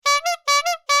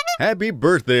Happy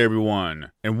birthday,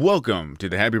 everyone, and welcome to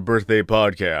the Happy Birthday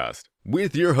Podcast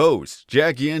with your hosts,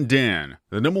 Jackie and Dan,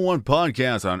 the #1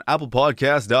 podcast on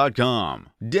ApplePodcast.com,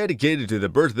 dedicated to the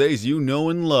birthdays you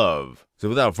know and love. So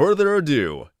without further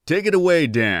ado, take it away,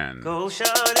 Dan. Go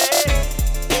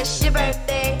shawty, it's your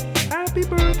birthday. Happy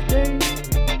birthday.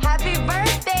 Happy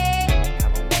birthday.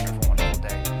 Have a wonderful, wonderful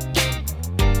day.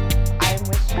 I'm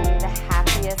wishing you the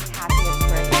happiest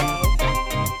birthday.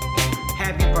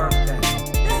 Happy birthday.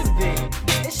 This is big.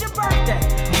 It's your birthday.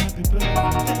 Happy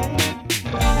birthday.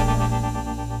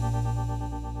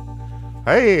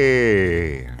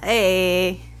 Hey!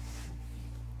 Hey.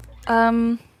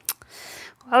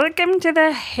 Welcome to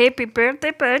the Happy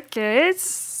Birthday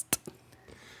Podcast.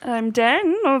 I'm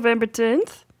Dan, November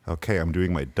 10th. Okay, I'm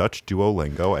doing my Dutch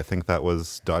Duolingo. I think that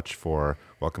was Dutch for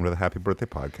Welcome to the Happy Birthday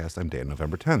Podcast. I'm Dan,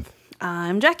 November 10th.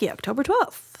 I'm Jackie, October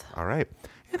 12th. All right.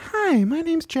 And hi, my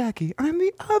name's Jackie. I'm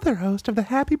the other host of the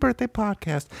Happy Birthday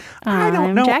Podcast. I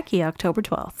don't know. Jackie, October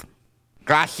 12th.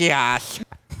 Gracias.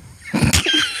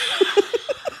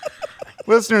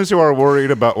 Listeners who are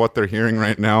worried about what they're hearing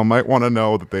right now might want to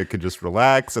know that they can just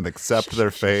relax and accept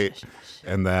their fate,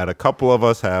 and that a couple of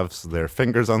us have their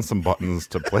fingers on some buttons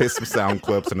to play some sound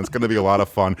clips, and it's going to be a lot of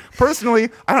fun. Personally,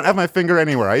 I don't have my finger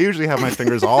anywhere. I usually have my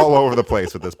fingers all over the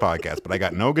place with this podcast, but I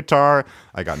got no guitar,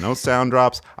 I got no sound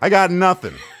drops, I got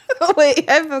nothing. Oh, wait,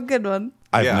 I have a good one.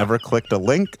 I've never clicked a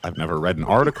link. I've never read an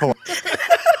article.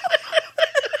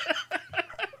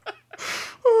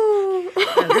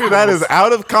 Dude, that is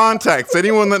out of context.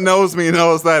 Anyone that knows me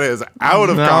knows that is out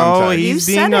of context. No, he's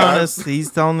You being said it. honest. He's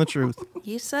telling the truth.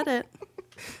 You said it.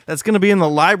 That's going to be in the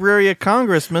Library of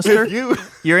Congress, mister. If you-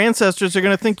 Your ancestors are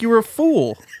going to think you were a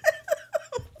fool.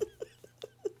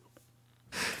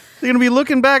 They're going to be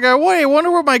looking back at, wait, I wonder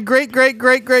what my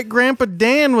great-great-great-great-grandpa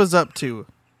Dan was up to.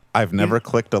 I've never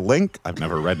clicked a link. I've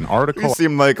never read an article. You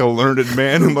seem like a learned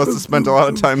man who must have spent a lot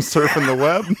of time surfing the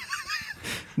web.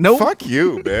 Nope. Fuck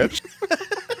you, bitch.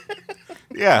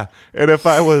 Yeah, and if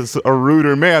I was a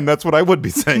ruder man, that's what I would be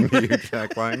saying to you,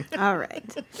 Jack Lang. All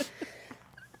right.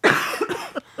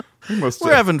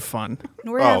 We're having fun.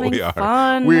 We're having we are.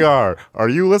 fun. We are. Are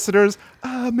you listeners?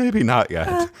 Maybe not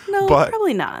yet. No, but,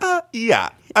 probably not. Yeah.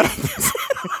 I'm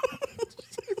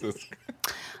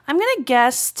going to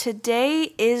guess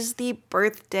today is the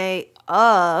birthday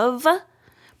of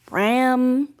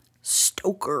Bram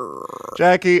Stoker.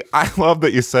 Jackie, I love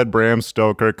that you said Bram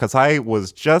Stoker, because I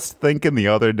was just thinking the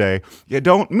other day, you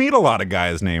don't meet a lot of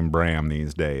guys named Bram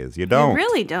these days. You don't. You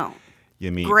really don't.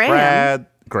 You meet Graham. Brad,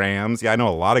 Grams. Yeah, I know a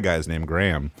lot of guys named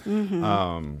Graham.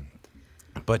 Mm-hmm.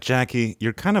 But Jackie,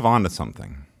 you're kind of onto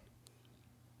something,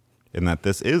 in that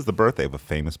this is the birthday of a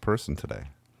famous person today.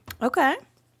 Okay.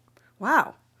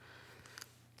 Wow.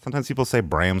 Sometimes people say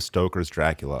Bram Stoker's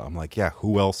Dracula. I'm like, yeah,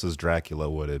 who else's Dracula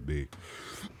would it be?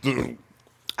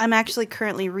 I'm actually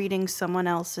currently reading someone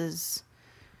else's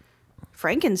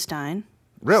Frankenstein.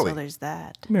 Really? So there's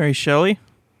that. Mary Shelley?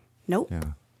 Nope. Yeah.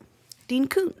 Dean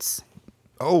Koontz.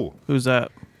 Oh, Who's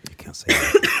that? you can't say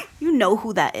that. You know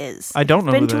who that is. I don't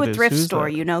know Been who to that a is. thrift Who's store.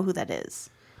 that? You know who that is.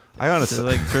 I Is honestly it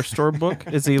like thrift store book?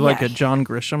 Is he like Yeah. a John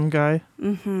Grisham guy?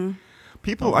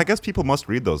 People, I guess people must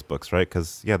read those books, right?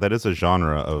 Because yeah, that is a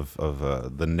genre of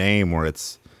the name where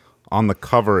it's on the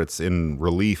cover, it's in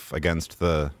relief against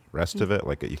the rest of it,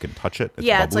 like you can touch it. It's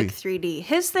Yeah, bubbly. it's like 3D.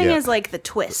 His thing Yeah. is like the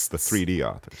twists. The 3D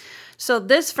authors. So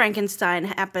this Frankenstein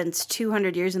happens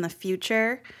 200 years in the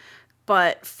future,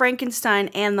 but Frankenstein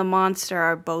and the monster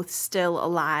are both still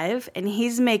alive, and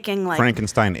he's making like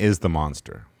Frankenstein is the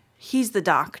monster. he's the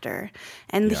doctor,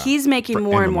 and Yeah. he's making And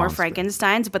more the and more monster.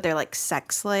 Frankensteins, but they're like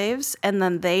sex slaves, and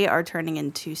then they are turning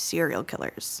into serial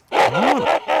killers.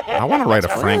 I want to write a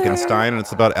Frankenstein, and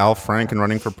it's about Al Franken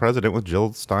running for president with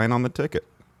Jill Stein on the ticket.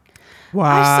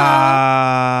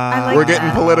 Wow. I like We're getting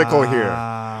that. political here.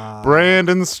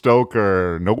 Brandon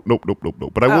Stoker. Nope.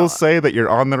 But I will say that you're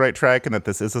on the right track and that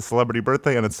this is a celebrity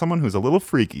birthday, and it's someone who's a little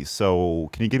freaky. So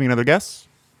can you give me another guess?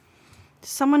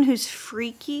 Someone who's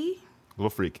freaky. A little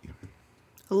freaky.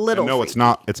 A little. No, it's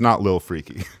not. It's not Lil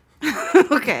Freaky.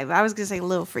 Okay, I was gonna say a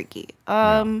little freaky.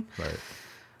 Right.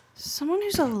 Someone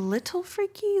who's a little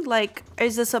freaky? Like,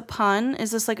 is this a pun?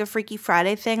 Is this like a Freaky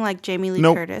Friday thing, like Jamie Lee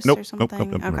Curtis or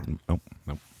something? Nope.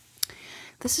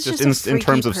 This is Just just a in freaky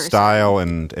terms of person. style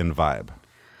and vibe.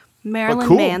 Marilyn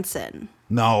cool. Manson.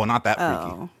 No, not that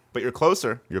freaky. Oh. But you're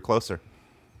closer. You're closer.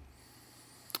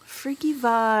 Freaky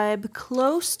vibe,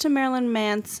 close to Marilyn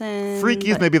Manson. Freaky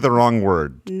is but maybe the wrong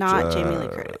word. not Jamie Lee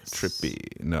Curtis. Trippy.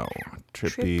 No.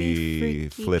 Trippy, freaky,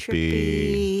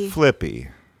 Flippy. trippy. Flippy.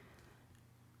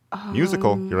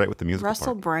 Musical. You're right with the musical Russell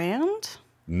part. Brand?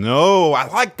 No, I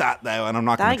like that though, and I'm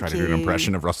not going to Thank try to do an you.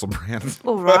 impression of Russell Brand.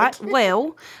 All right.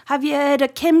 Well, have you heard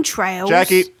of chemtrails?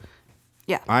 Jackie,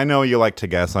 Yeah. I know you like to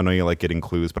guess. I know you like getting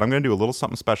clues, but I'm going to do a little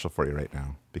something special for you right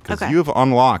now because Okay. you have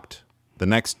unlocked the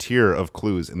next tier of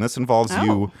clues, and this involves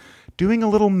you doing a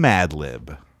little Mad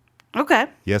Lib. Okay.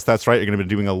 Yes, that's right. You're going to be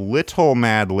doing a little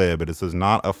Mad Lib. This is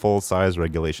not a full-size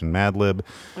regulation Mad Lib.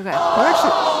 Okay.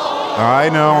 I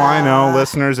know.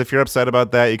 Listeners, if you're upset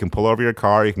about that, you can pull over your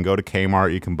car. You can go to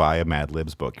Kmart. You can buy a Mad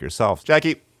Libs book yourself.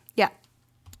 Jackie, Yeah.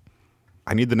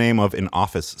 I need the name of an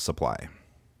office supply.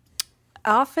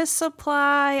 Office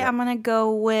supply. I'm gonna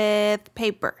go with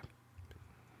paper.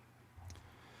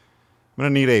 I'm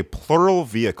going to need a plural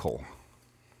vehicle.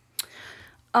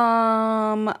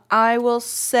 I will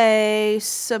say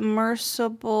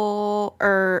submersible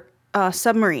or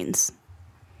submarines.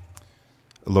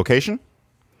 Location?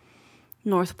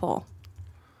 North Pole.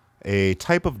 A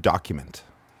type of document.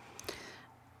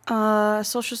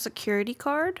 Social security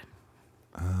card.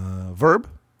 Verb?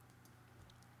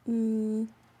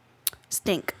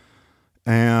 Stink.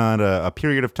 And a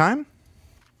period of time?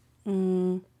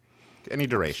 Any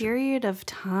duration. Period of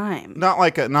time. Not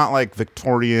like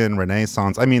Victorian,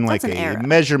 Renaissance. I mean like That's an a era.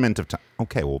 measurement of time.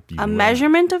 Okay, well, A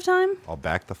measurement of time? I'll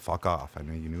back the fuck off. I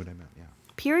know you knew what I meant. Yeah.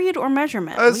 Period or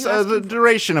measurement? What are you The asking?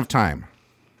 duration of time.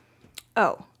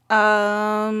 Oh.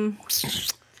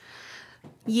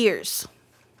 Years.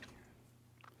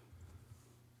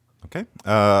 Okay.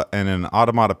 And an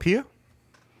automatopoeia.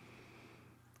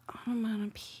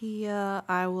 Onomatopoeia.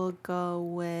 I will go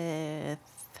with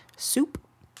soup.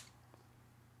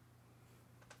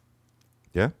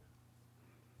 Yeah.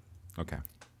 Okay.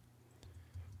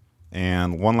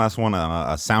 And one last one,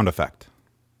 a sound effect.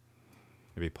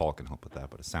 Maybe Paul can help with that,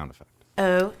 but a sound effect.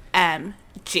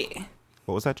 OMG.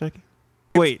 What was that, Jackie?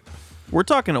 Wait, we're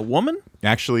talking a woman?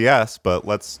 Actually, yes, but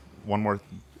let's one more.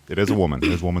 It is a woman. It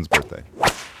is a woman's birthday.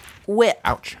 Whip.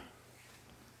 Ouch.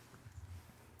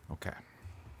 Okay.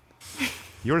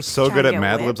 You're so Trying good to at get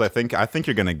Mad whipped. Libs. I think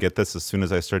you're gonna get this as soon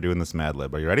as I start doing this Mad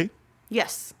Lib. Are you ready?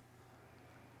 Yes.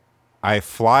 I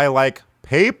fly like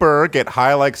paper, get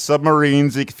high like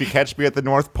submarines. If you catch me at the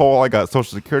North Pole, I got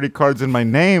Social Security cards in my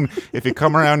name. If you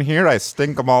come around here, I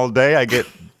stink them all day. I get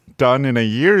done in a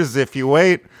year's if you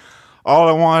wait. All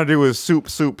I want to do is soup,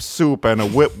 soup, soup, and a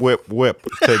whip, whip, whip.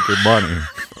 Take your money.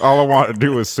 All I want to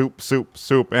do is soup, soup,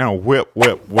 soup, and a whip,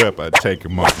 whip, whip. I take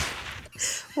your money.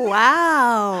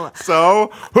 Wow. So,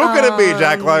 who could it be,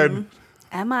 Jacqueline?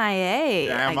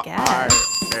 MIA, I guess.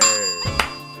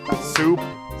 Soup,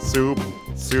 soup,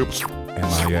 soup.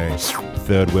 MIA.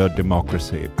 Third world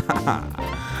democracy.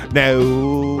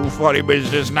 No funny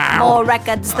business now. More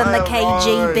records than the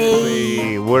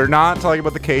KGB. We're not talking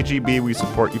about the KGB. We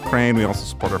support Ukraine. We also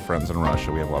support our friends in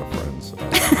Russia. We have a lot of friends.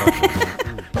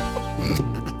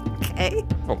 Okay.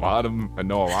 A lot of them. I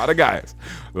know a lot of guys.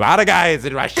 A lot of guys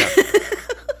in Russia.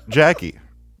 Jackie,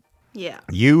 Yeah.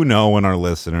 you know and our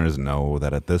listeners know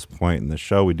that at this point in the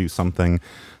show, we do something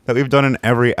that we've done in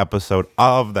every episode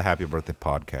of the Happy Birthday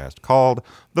podcast called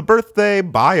the Birthday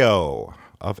Bio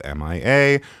of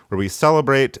MIA, where we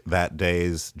celebrate that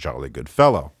day's jolly good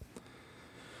fellow.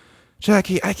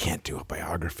 Jackie, I can't do a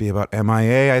biography about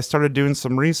MIA. I started doing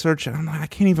some research, and I'm like, I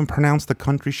can't even pronounce the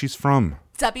country she's from.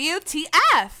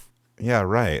 WTF. Yeah,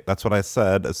 right. That's what I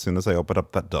said as soon as I opened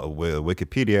up that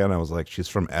Wikipedia, and I was like, she's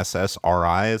from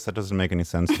SSRIs? That doesn't make any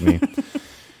sense to me.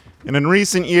 And in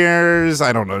recent years,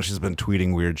 I don't know, she's been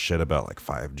tweeting weird shit about like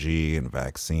 5G and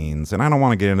vaccines. And I don't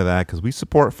want to get into that because we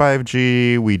support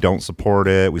 5G. We don't support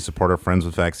it. We support our friends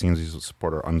with vaccines. We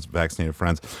support our unvaccinated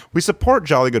friends. We support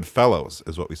Jolly Good Fellows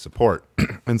is what we support.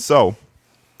 And so,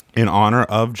 in honor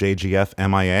of JGF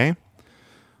MIA,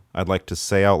 I'd like to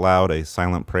say out loud a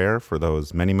silent prayer for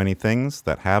those many, many things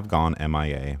that have gone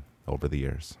MIA over the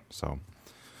years. So,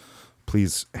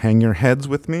 please hang your heads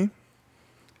with me,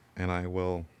 and I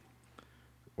will...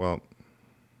 Well,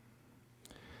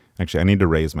 actually, I need to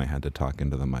raise my head to talk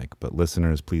into the mic, but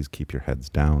listeners, please keep your heads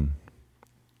down.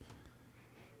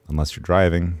 Unless you're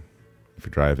driving. If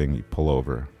you're driving, you pull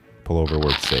over. Pull over where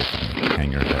it's safe and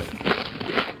hang your head.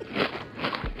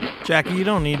 Jackie, you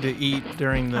don't need to eat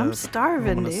during the I'm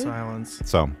starving, moment of dude. silence.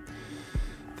 So,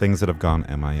 things that have gone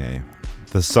MIA.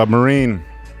 The submarine.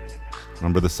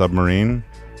 Remember the submarine?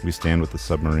 We stand with the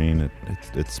submarine. It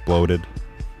exploded.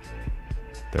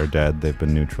 They're dead. They've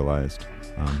been neutralized.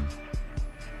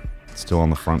 It's still on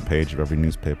the front page of every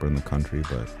newspaper in the country,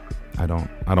 but I don't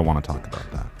want to talk about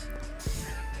that.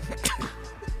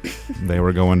 They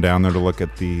were going down there to look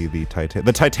at the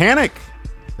Titanic.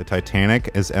 The Titanic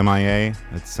is MIA.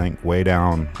 It sank way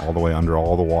down, all the way under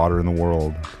all the water in the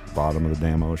world, bottom of the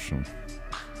damn ocean.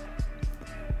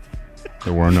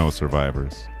 There were no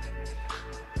survivors.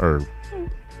 Or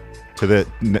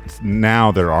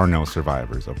now there are no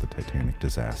survivors of the Titanic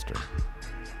disaster.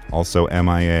 Also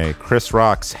MIA, Chris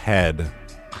Rock's head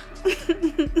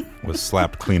was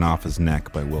slapped clean off his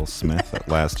neck by Will Smith at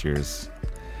last year's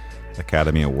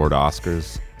Academy Award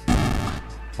Oscars.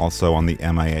 Also on the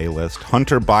MIA list,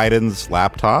 Hunter Biden's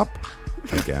laptop.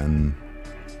 Again,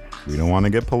 we don't want to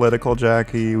get political,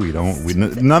 Jackie.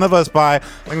 None of us buy, I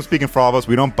think I'm speaking for all of us,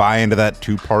 we don't buy into that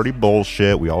two-party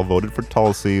bullshit. We all voted for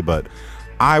Tulsi, but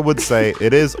I would say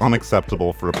it is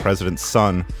unacceptable for a president's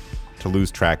son to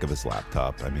lose track of his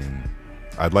laptop. I mean,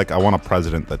 I want a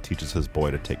president that teaches his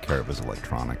boy to take care of his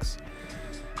electronics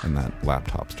and that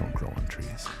laptops don't grow on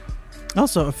trees.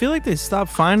 Also, I feel like they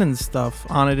stopped finding stuff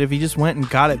on it if he just went and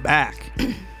got it back.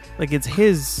 Like, it's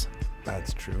his.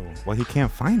 That's true. Well, he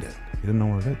can't find it. He didn't know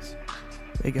where it is.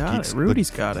 They got it. Rudy's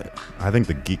got it. I think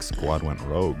the Geek Squad went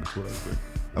rogue. That's what I think.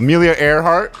 Amelia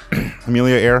Earhart.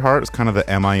 Amelia Earhart is kind of the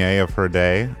MIA of her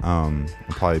day. I'm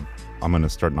going to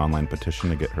start an online petition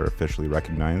to get her officially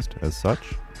recognized as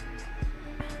such.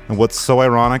 And what's so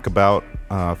ironic about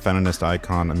feminist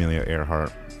icon Amelia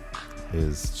Earhart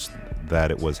is that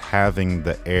it was having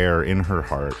the air in her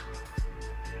heart.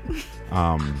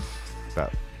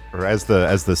 Or as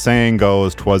the saying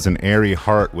goes, 'twas an airy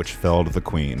heart which felled the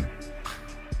queen.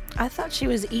 I thought she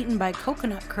was eaten by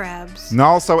coconut crabs. And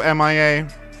also MIA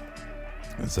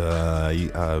is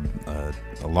a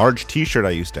large T-shirt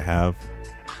I used to have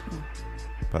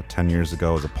about 10 years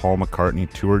ago. It was a Paul McCartney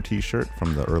tour T-shirt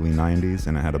from the early 90s,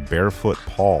 and it had a barefoot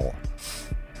Paul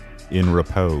in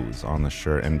repose on the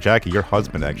shirt. And Jackie, your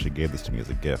husband actually gave this to me as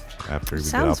a gift after we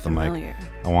get off the mic.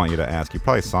 I want you to ask. You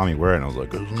probably saw me wear it, and I was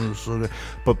like, isn't this so good?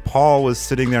 But Paul was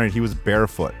sitting there, and he was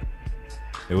barefoot.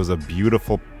 It was a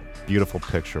beautiful, beautiful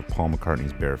picture of Paul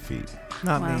McCartney's bare feet.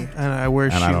 Not me. And I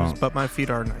wear shoes, but my feet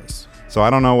are nice. So I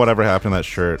don't know whatever happened to that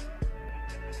shirt.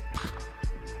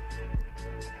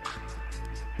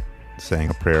 Saying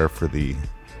a prayer for the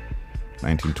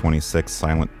 1926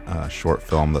 silent short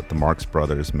film that the Marx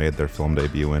Brothers made their film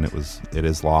debut in. It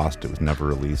is lost. It was never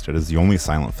released. It is the only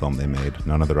silent film they made.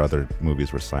 None of their other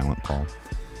movies were silent, Paul.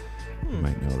 You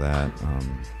might know that.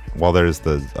 Well, there's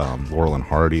the Laurel and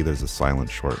Hardy. There's a silent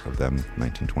short of them,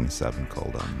 1927,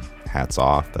 called Hats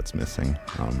Off. That's missing.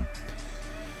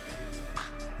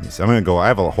 So I'm going to go. I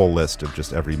have a whole list of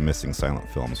just every missing silent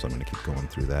film, so I'm going to keep going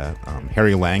through that.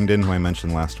 Harry Langdon, who I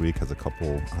mentioned last week, has a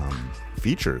couple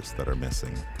features that are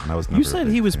missing. And I was never You said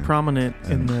he was prominent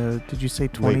in the, did you say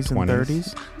 20s and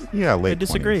 30s? Yeah, late 20s. I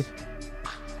disagree.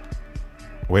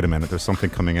 Wait a minute. There's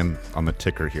something coming in on the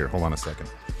ticker here. Hold on a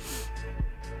second.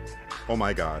 Oh,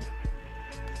 my God.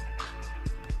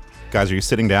 Guys, are you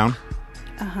sitting down?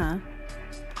 Uh-huh.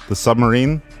 The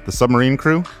submarine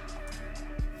crew?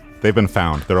 They've been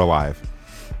found. They're alive.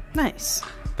 Nice.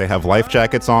 They have life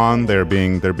jackets on. They're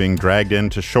being dragged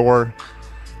into shore.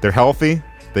 They're healthy.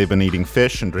 They've been eating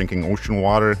fish and drinking ocean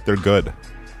water. They're good.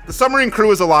 The submarine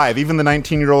crew is alive. Even the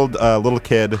 19-year-old little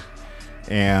kid.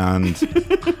 And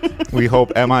we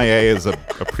hope MIA is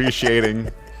appreciating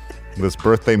this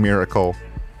birthday miracle.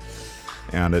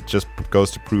 And it just goes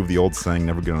to prove the old saying,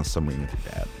 never get on a submarine with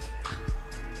your dad.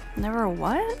 Never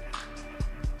what?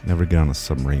 Never get on a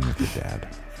submarine with your dad.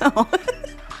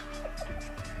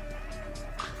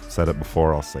 Said it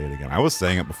before, I'll say it again. I was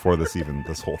saying it before this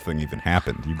whole thing even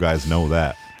happened. You guys know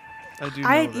that. I do know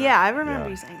that. Yeah, I remember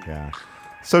you saying that. Yeah.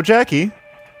 So Jackie,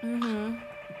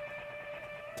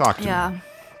 talk to me. Yeah.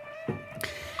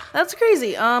 That's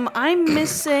crazy. I'm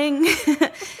missing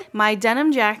my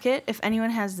denim jacket. If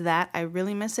anyone has that, I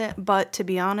really miss it. But to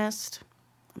be honest,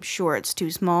 I'm sure it's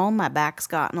too small. My back's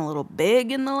gotten a little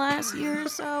big in the last year or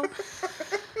so.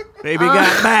 Baby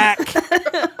got back.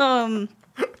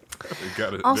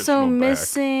 Also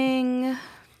missing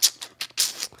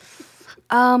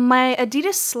my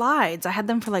Adidas slides. I had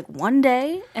them for like one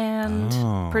day,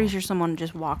 and pretty sure someone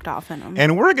just walked off in them.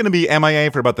 And we're going to be MIA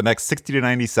for about the next 60 to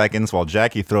 90 seconds while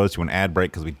Jackie throws to an ad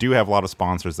break, because we do have a lot of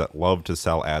sponsors that love to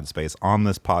sell ad space on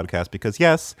this podcast because,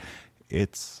 yes,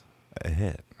 it's a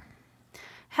hit.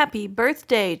 Happy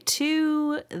birthday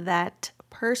to that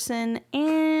person,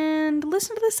 and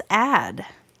listen to this ad.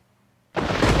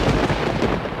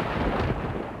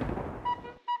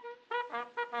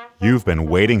 You've been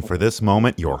waiting for this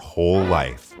moment your whole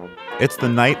life. It's the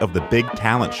night of the big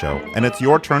talent show, and it's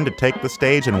your turn to take the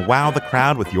stage and wow the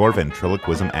crowd with your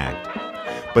ventriloquism act.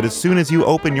 But as soon as you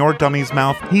open your dummy's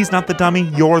mouth, he's not the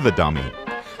dummy, you're the dummy.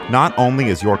 Not only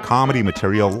is your comedy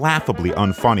material laughably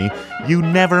unfunny, you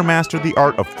never mastered the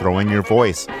art of throwing your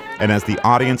voice. And as the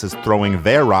audience is throwing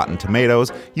their rotten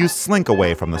tomatoes, you slink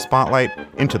away from the spotlight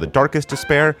into the darkest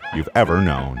despair you've ever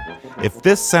known. If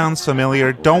this sounds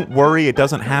familiar, don't worry, it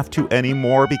doesn't have to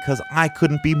anymore, because I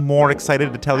couldn't be more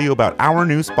excited to tell you about our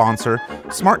new sponsor,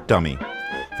 Smart Dummy.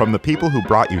 From the people who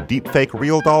brought you deepfake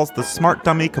real dolls, the Smart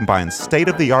Dummy combines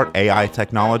state-of-the-art AI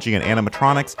technology and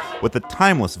animatronics with the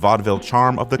timeless vaudeville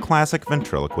charm of the classic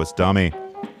ventriloquist dummy.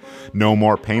 No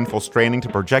more painful straining to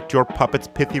project your puppet's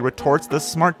pithy retorts. The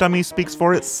Smart Dummy speaks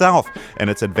for itself, and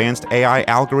its advanced AI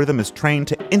algorithm is trained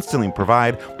to instantly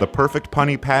provide the perfect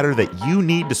punny patter that you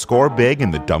need to score big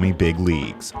in the dummy big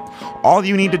leagues. All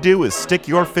you need to do is stick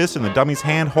your fist in the dummy's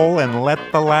hand hole and let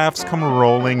the laughs come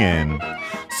rolling in.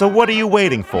 So what are you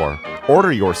waiting for?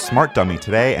 Order your Smart Dummy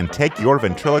today and take your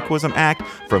ventriloquism act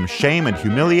from shame and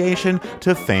humiliation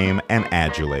to fame and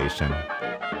adulation.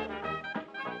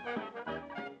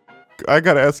 I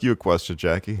gotta ask you a question,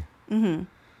 Jackie. Mm-hmm.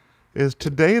 Is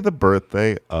today the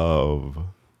birthday of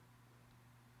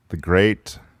the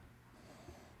great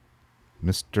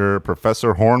Mr.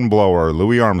 Professor Hornblower,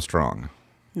 Louis Armstrong?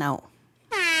 No.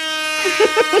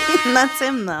 That's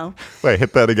him, though. Wait,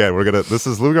 hit that again. This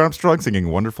is Louis Armstrong singing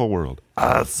Wonderful World.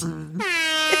 Sky's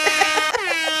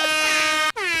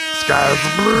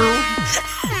blue.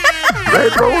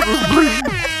 Red roses blue.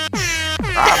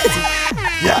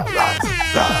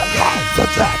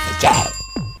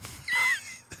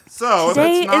 So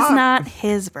Today is not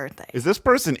his birthday. Is this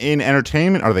person in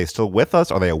entertainment? Are they still with us?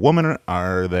 Are they a woman?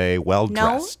 Are they well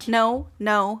dressed? No.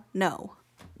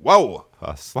 Whoa,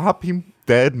 a sloppy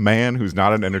dead man who's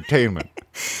not in entertainment.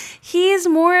 He's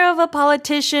more of a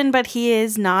politician, but he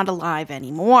is not alive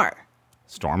anymore.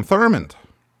 Storm Thurmond.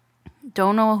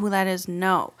 Don't know who that is.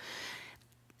 No.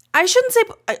 I shouldn't say...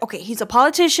 Okay, he's a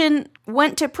politician,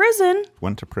 went to prison.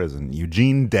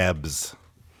 Eugene Debs.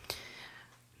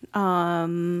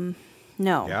 No.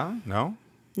 Yeah? No?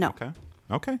 No.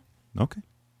 Okay.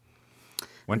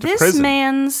 Went to This prison.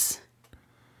 man's...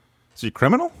 Is he a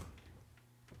criminal?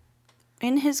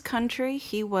 In his country,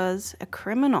 he was a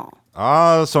criminal.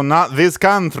 Oh, so not this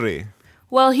country.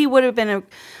 Well, he would have been a...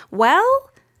 Well...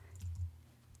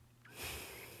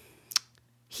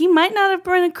 He might not have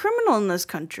been a criminal in this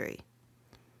country.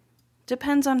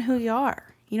 Depends on who you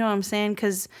are. You know what I'm saying?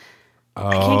 Because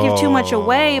I can't give too much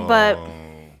away, but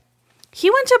he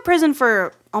went to prison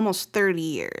for almost 30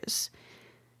 years.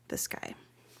 This guy.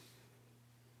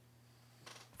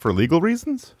 For legal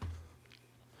reasons?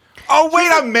 Oh,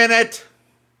 wait a minute!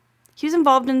 He was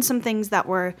involved in some things that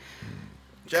were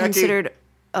considered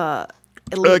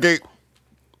illegal. Okay.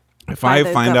 If by I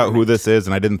the find out who government. this is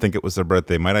and I didn't think it was their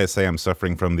birthday, might I say I'm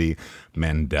suffering from the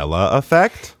Mandela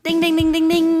effect? Ding, ding, ding, ding,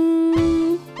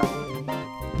 ding.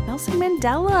 Nelson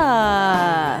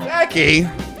Mandela. Jackie,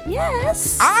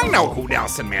 Yes. I know who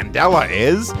Nelson Mandela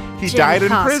is. He Jim died in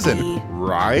Kosky. prison,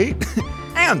 right?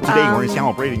 And today we're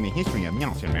celebrating the history of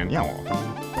Nelson Mandela.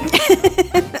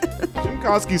 Jim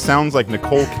Kosky sounds like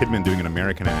Nicole Kidman doing an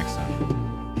American accent.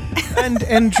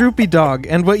 and Droopy Dog,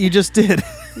 and what you just did.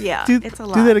 Yeah, do, it's a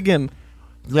lot. do that again.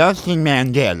 Nelson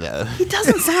Mandela. He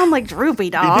doesn't sound like Droopy He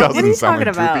Dog. What are doesn't you sound talking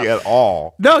like about? Droopy at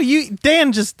all. No,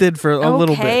 Dan just did for a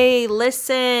little bit. Okay,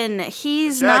 listen.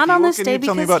 He's Jackie, not on what this can day you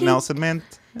tell me because about Nelson Mandela?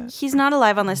 he's not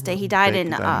alive on this day. He died in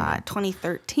He died.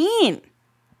 2013.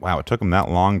 Wow, it took him that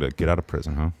long to get out of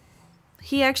prison, huh?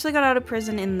 He actually got out of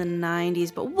prison in the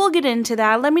 90s, but we'll get into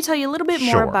that. Let me tell you a little bit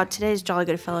more Sure. about today's jolly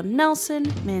good fellow, Nelson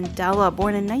Mandela.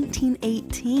 Born in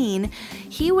 1918,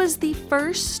 he was the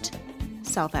first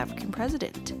South African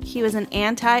president. He was an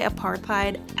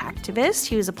anti-apartheid activist.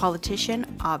 He was a politician,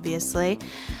 obviously.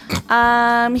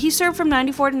 He served from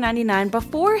 94 to 99.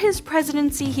 Before his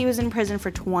presidency, he was in prison for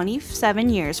 27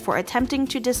 years for attempting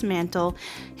to dismantle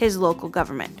his local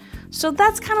government. So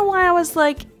that's kind of why I was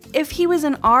like, if he was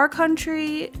in our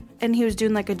country and he was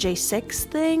doing like a J6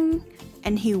 thing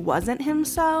and he wasn't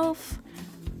himself,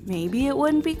 maybe it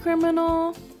wouldn't be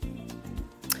criminal.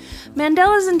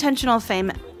 Mandela's international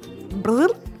fame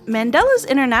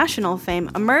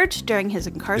emerged during his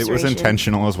It incarceration. was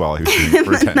intentional as well. He was doing it in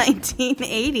for the attention.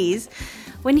 1980s,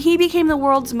 when he became the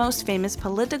world's most famous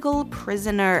political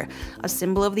prisoner, a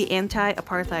symbol of the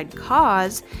anti-apartheid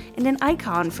cause, and an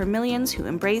icon for millions who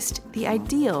embraced the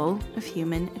ideal of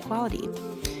human equality.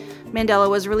 Mandela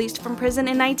was released from prison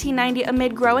in 1990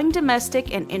 amid growing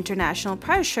domestic and international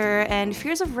pressure and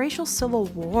fears of racial civil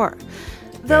war.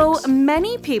 Though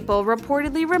many people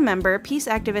reportedly remember peace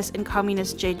activist and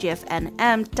communist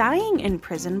JGF-NM dying in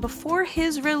prison before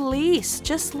his release,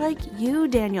 just like you,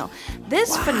 Daniel.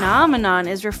 This phenomenon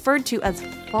is referred to as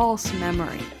false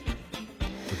memory.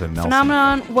 The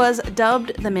phenomenon was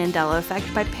dubbed the Mandela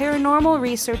Effect by paranormal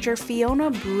researcher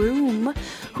Fiona Broom,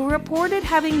 who reported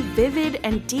having vivid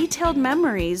and detailed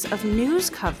memories of news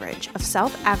coverage of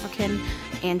South African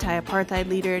anti-apartheid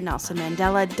leader Nelson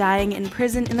Mandela dying in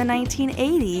prison in the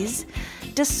 1980s,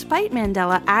 despite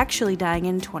Mandela actually dying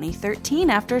in 2013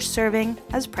 after serving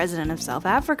as president of South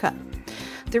Africa.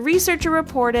 The researcher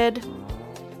reported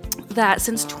that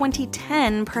since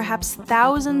 2010, perhaps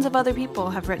thousands of other people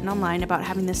have written online about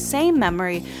having the same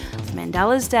memory of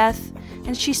Mandela's death,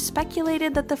 and she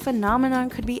speculated that the phenomenon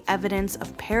could be evidence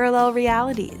of parallel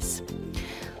realities.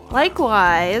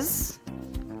 Likewise,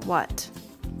 what?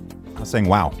 I was saying,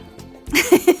 wow.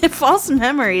 False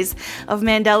memories of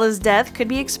Mandela's death could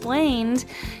be explained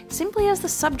simply as the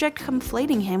subject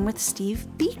conflating him with Steve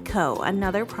Biko,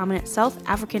 another prominent South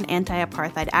African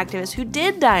anti-apartheid activist who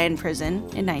did die in prison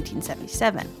in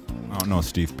 1977. I don't know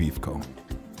Steve Biko.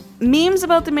 Memes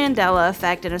about the Mandela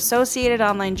Effect and associated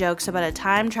online jokes about a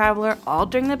time traveler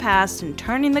altering the past and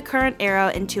turning the current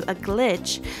era into a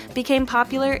glitch became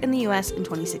popular in the US in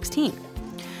 2016.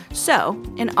 So,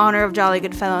 in honor of jolly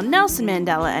good fellow Nelson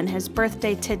Mandela and his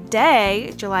birthday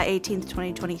today, July 18th,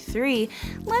 2023,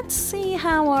 let's see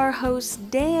how our host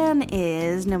Dan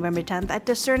is November 10th at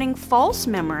discerning false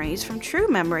memories from true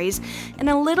memories in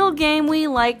a little game we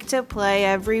like to play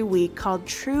every week called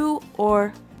True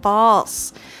or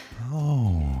False.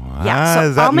 Oh, yeah, so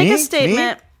is that I'll make me? a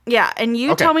statement. Me? Yeah, and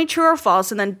you Okay. tell me true or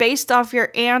false, and then based off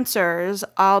your answers,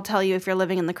 I'll tell you if you're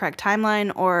living in the correct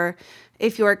timeline or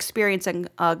if you're experiencing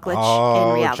a glitch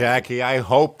in reality. Jackie, I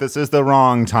hope this is the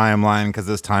wrong timeline because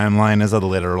this timeline is a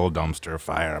literal dumpster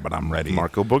fire, but I'm ready.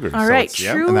 Marco Booger. All right,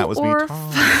 Yeah, true and that was me. or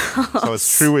Tom. So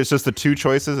it's true. It's just the two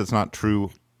choices. It's not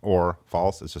true or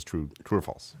false. It's just true or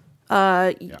false.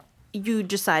 You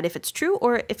decide if it's true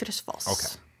or if it is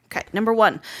false. Okay, number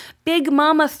 1. Big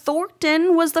Mama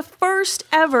Thornton was the first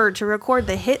ever to record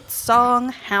the hit song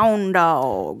Hound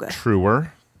Dog.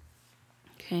 Truer.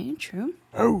 Okay, true.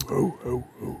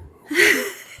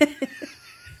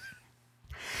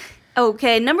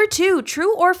 Okay, number 2,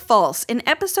 true or false. In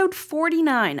episode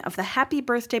 49 of the Happy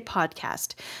Birthday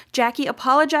podcast, Jackie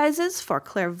apologizes for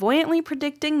clairvoyantly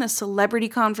predicting the celebrity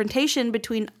confrontation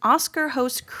between Oscar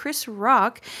host Chris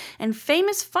Rock and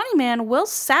famous funny man Will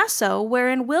Sasso,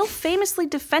 wherein Will famously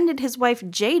defended his wife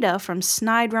Jada from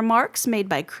snide remarks made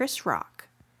by Chris Rock.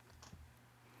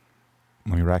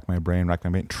 Let me rack my brain.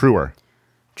 Truer.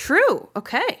 True.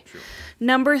 Okay. True.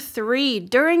 Number 3.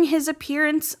 During his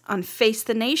appearance on Face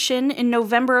the Nation in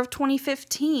November of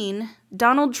 2015,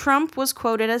 Donald Trump was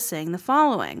quoted as saying the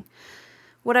following: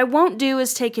 "What I won't do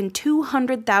is take in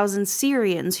 200,000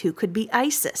 Syrians who could be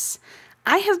ISIS.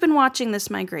 I have been watching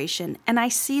this migration, and I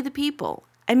see the people.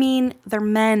 I mean, they're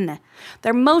men.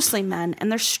 They're mostly men, and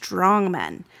they're strong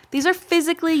men. These are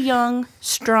physically young,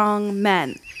 strong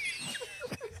men.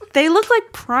 They look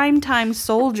like primetime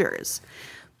soldiers.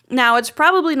 Now, it's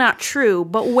probably not true,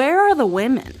 but where are the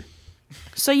women?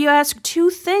 So you ask 2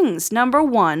 things. Number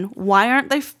 1, why aren't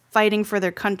they fighting for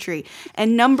their country?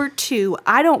 And number 2,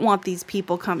 I don't want these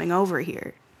people coming over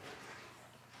here."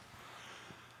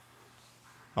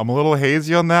 I'm a little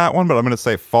hazy on that one, but I'm going to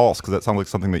say false because that sounds like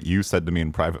something that you said to me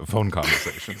in private phone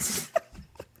conversations.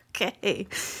 Okay.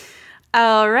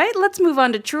 All right, let's move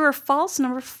on to true or false.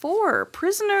 Number 4,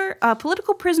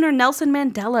 political prisoner Nelson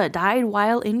Mandela died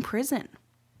while in prison.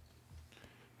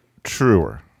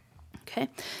 Truer. Okay.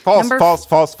 False.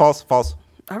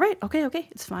 All right, okay.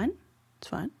 It's fine.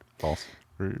 False.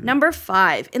 Number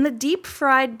 5, in the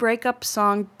deep-fried breakup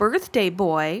song Birthday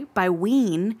Boy by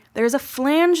Ween, there's a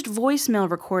flanged voicemail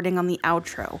recording on the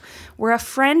outro where a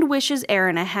friend wishes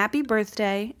Aaron a happy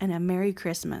birthday and a Merry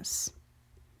Christmas.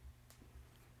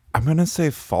 I'm going to say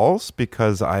false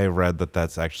because I read that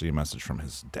that's actually a message from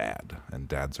his dad, and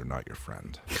dads are not your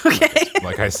friend. Okay.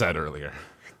 Like I said earlier.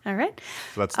 All right.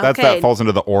 So that falls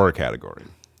into the or category.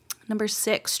 Number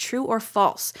 6, true or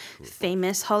false.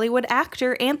 Famous Hollywood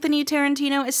actor Anthony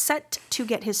Tarantino is set to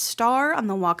get his star on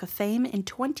the Walk of Fame in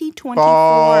 2024.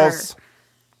 False.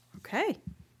 Okay.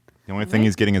 The only thing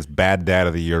he's getting is Bad Dad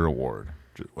of the Year award,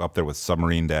 up there with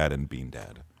Submarine Dad and Bean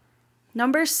Dad.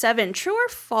 Number 7, true or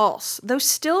false? Though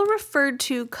still referred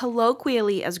to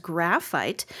colloquially as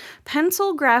graphite,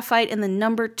 pencil graphite in the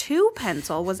number 2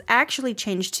 pencil was actually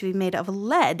changed to be made of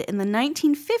lead in the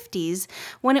 1950s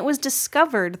when it was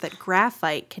discovered that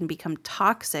graphite can become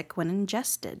toxic when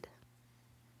ingested.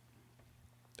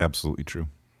 Absolutely true.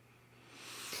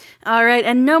 All right,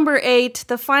 and number 8,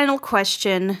 the final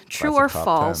question, true or That's a top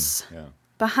false? 10. Yeah.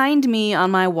 Behind me on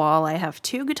my wall, I have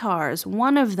 2 guitars.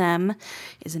 One of them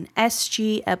is an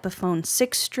SG Epiphone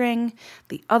 6-string.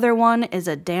 The other one is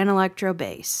a Danelectro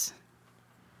bass.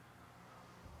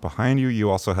 Behind you,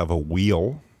 you also have a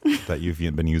wheel that you've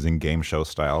been using game show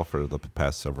style for the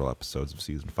past several episodes of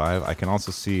season 5. I can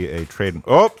also see a trade.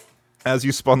 Oh, as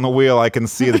you spun the wheel, I can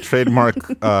see the trademark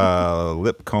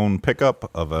lip cone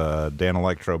pickup of a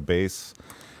Danelectro bass.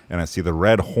 And I see the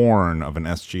red horn of an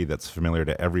SG that's familiar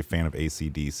to every fan of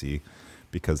AC/DC,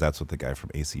 because that's what the guy from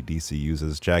AC/DC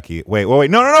uses. Jackie, wait, no,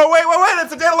 wait,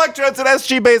 it's a Danelectro, it's an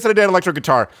SG bass and a Danelectro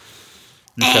guitar.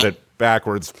 You said it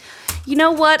backwards. You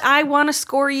know what? I want to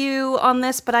score you on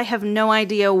this, but I have no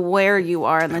idea where you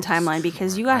are in the timeline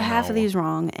because you got half of these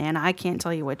wrong, and I can't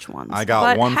tell you which ones. I got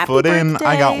But 1 happy foot in,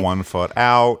 I got birthday, 1 foot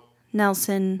out.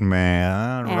 Nelson.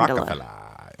 Man, Mandela. Rockefeller.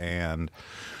 And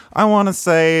I want to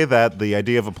say that the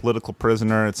idea of a political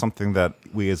prisoner, it's something that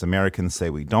we as Americans say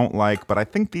we don't like, but I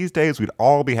think these days we'd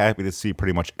all be happy to see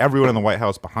pretty much everyone in the White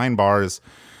House behind bars.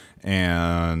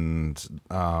 And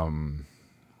I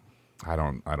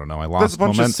don't know. I lost There's a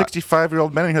bunch of momentum.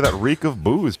 65-year-old men in here that reek of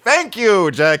booze. Thank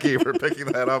you, Jackie, for picking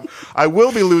that up. I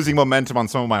will be losing momentum on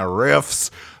some of my riffs.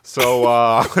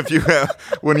 So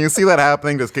when you see that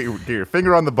happening, just get your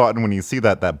finger on the button. When you see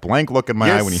that blank look in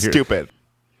my eye, when you hear stupid.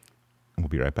 We'll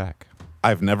be right back.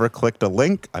 I've never clicked a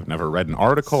link. I've never read an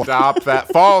article. Stop that.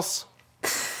 False.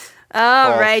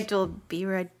 All right, we'll be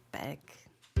right back.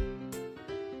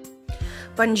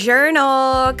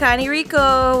 Buongiorno, Connie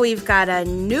Rico. We've got a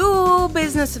new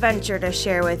business venture to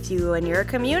share with you and your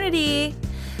community.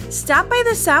 Stop by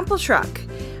the sample truck.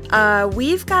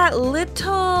 We've got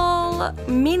little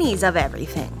minis of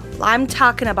everything. I'm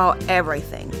talking about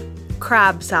everything.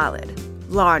 Crab salad,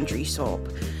 laundry soap.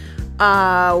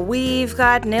 We've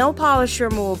got nail polish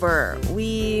remover.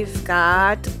 We've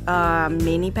got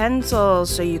mini pencils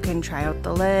so you can try out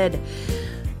the lid.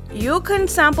 You can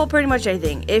sample pretty much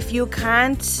anything. If you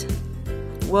can't,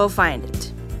 we'll find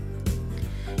it.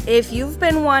 If you've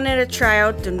been wanting to try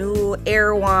out the new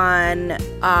Erewhon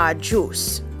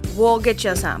juice, we'll get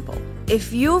you a sample.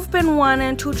 If you've been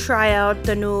wanting to try out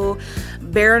the new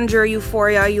Behringer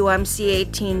Euphoria UMC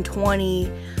 1820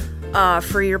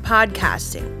 for your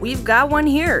podcasting, we've got one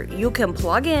here. You can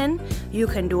plug in, you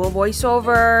can do a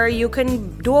voiceover, you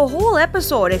can do a whole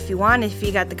episode if you want, if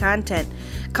you got the content.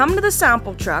 Come to the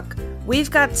sample truck. We've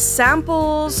got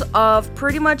samples of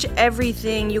pretty much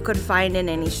everything you could find in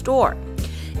any store.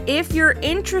 If you're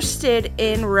interested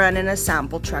in running a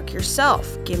sample truck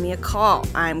yourself, give me a call.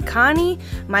 I'm Connie.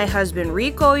 My husband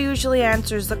Rico usually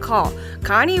answers the call.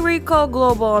 Connie Rico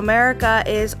Global America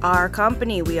is our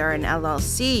company. We are an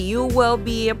LLC. You will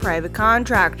be a private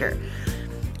contractor.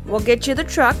 We'll get you the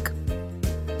truck.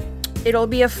 It'll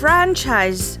be a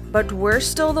franchise, but we're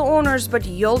still the owners, but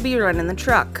you'll be running the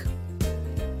truck.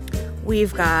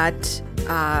 We've got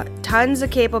tons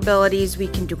of capabilities. We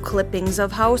can do clippings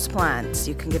of houseplants.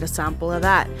 You can get a sample of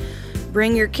that.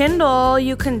 Bring your Kindle.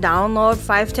 You can download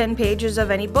 5-10 pages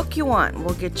of any book you want.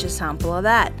 We'll get you a sample of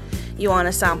that. You want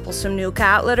to sample some new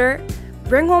cat litter?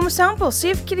 Bring home a sample.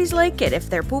 See if kitties like it. If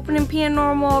they're pooping and peeing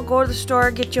normal, go to the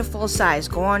store, get you a full size.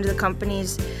 Go on to the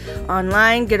companies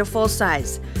online, get a full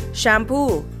size.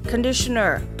 Shampoo,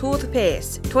 conditioner,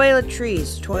 toothpaste,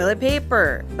 toiletries, toilet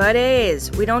paper,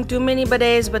 bidets. We don't do mini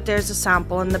bidets, but there's a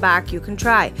sample in the back you can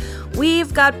try.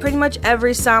 We've got pretty much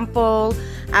every sample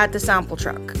at the sample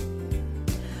truck.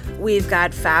 We've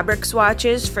got fabric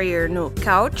swatches for your new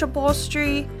couch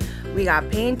upholstery. We got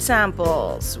paint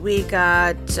samples. We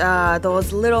got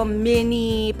those little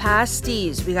mini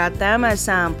pasties. We got them as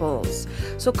samples.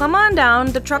 So come on down.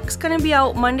 The truck's going to be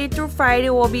out Monday through Friday.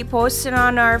 We'll be posting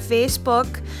on our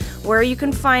Facebook where you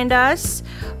can find us.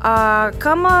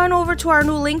 Come on over to our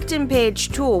new LinkedIn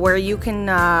page too, where you can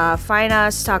find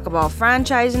us, talk about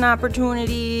franchising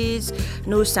opportunities,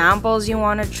 new samples you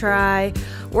want to try.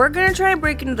 We're going to try and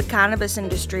break into the cannabis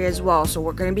industry as well. So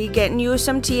we're going to be getting you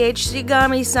some THC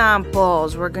gummy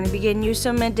samples. We're going to be getting you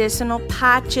some medicinal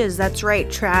patches. That's right,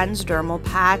 transdermal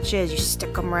patches. You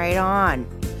stick them right on.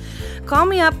 Call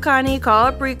me up, Connie. Call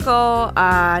up Rico,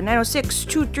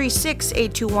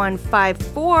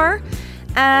 906-236-82154,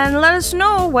 and let us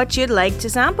know what you'd like to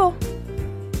sample.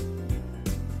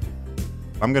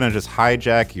 I'm gonna just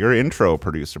hijack your intro,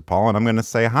 producer Paul, and I'm gonna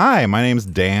say hi. My name's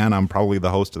Dan. I'm probably the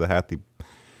host of the Happy.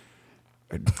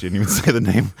 I didn't even say the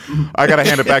name. I gotta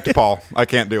hand it back to Paul. I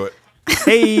can't do it.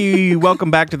 Hey,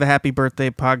 welcome back to the Happy Birthday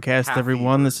Podcast,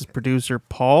 everyone. This is producer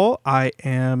Paul. I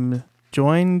am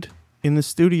joined in the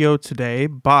studio today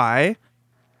by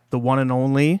the one and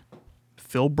only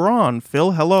Phil Braun.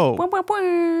 Phil, hello.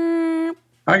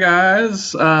 Hi,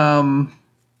 guys.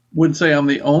 Would say I'm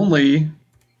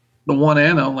the one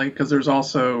and only, because there's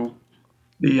also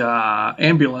the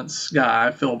ambulance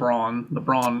guy, Phil Braun, the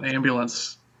Braun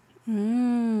ambulance. I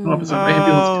don't know if it's an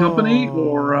ambulance company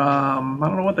or I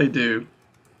don't know what they do,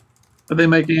 but they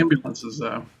make ambulances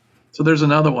though. So there's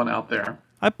another one out there.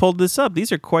 I pulled this up.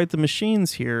 These are quite the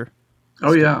machines here.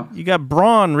 Oh yeah, You got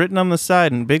Braun written on the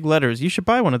side in big letters. You should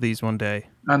buy one of these one day.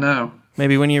 I know.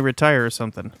 Maybe when you retire or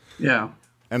something. Yeah.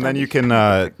 And then you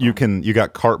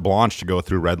got carte blanche to go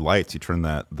through red lights. You turn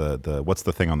the what's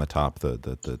the thing on the top?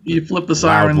 The You flip the loud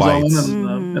sirens on lights.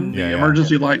 and the Yeah.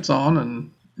 emergency lights on, and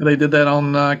they did that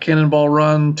on Cannonball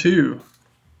Run 2,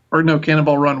 or no,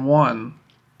 Cannonball Run 1.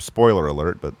 Spoiler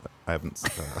alert, but I haven't.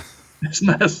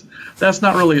 That's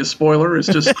not really a spoiler. It's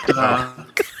just I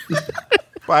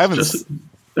haven't.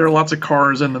 there are lots of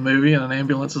cars in the movie, and an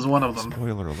ambulance is one of them.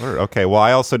 Spoiler alert. Okay, well,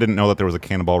 I also didn't know that there was a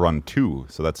Cannonball Run 2,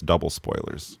 so that's double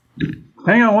spoilers.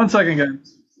 Hang on one second,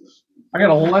 guys. I got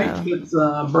a light that's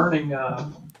burning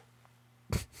a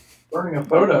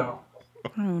photo.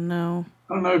 Oh no.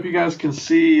 I don't know if you guys can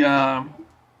see. I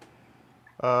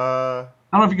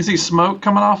don't know if you can see smoke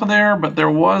coming off of there, but there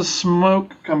was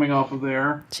smoke coming off of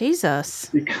there Jesus.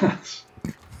 because.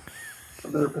 I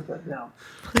better put that down.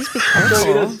 Please be I'll show you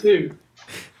careful. this too.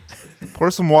 Pour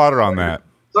some water on that.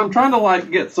 So I'm trying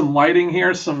to get some lighting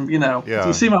here. Yeah.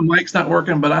 You see my mic's not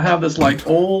working, but I have this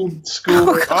old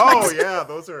school Oh yeah,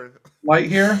 those are. light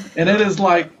here, and it is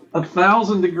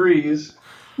 1,000 degrees.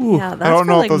 Yeah, that's I don't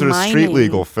for, know if those are mining. street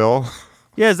legal, Phil.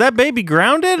 Yeah, is that baby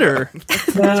grounded or?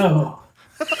 No.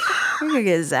 You're gonna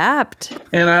get zapped.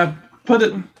 And I put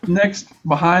it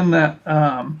behind that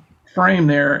frame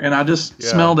there, and I just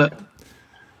smelled it,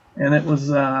 and it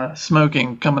was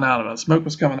smoking coming out of it. Smoke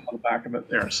was coming out of the back of it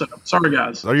there. So sorry,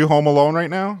 guys. Are you home alone right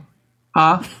now?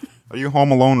 Huh? Are you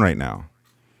home alone right now?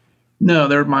 No,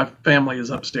 my family is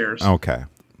upstairs. Okay.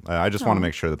 I just want to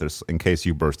make sure that there's, in case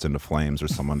you burst into flames,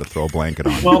 there's someone to throw a blanket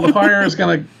on. Well, the fire is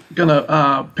gonna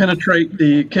penetrate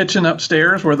the kitchen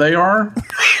upstairs where they are.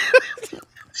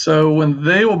 So when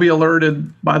they will be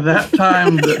alerted, by that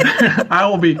time that I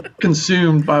will be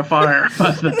consumed by fire. By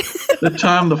the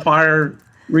time the fire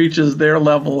reaches their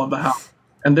level of the house,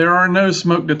 and there are no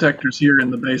smoke detectors here in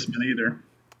the basement either.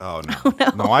 Oh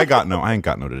no, no, I ain't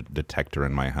got no detector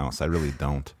in my house. I really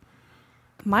don't.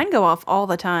 Mine go off all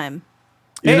the time.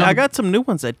 Hey, know- I got some new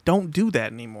ones that don't do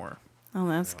that anymore. Oh,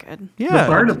 that's good. The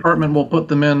fire Yeah. department will put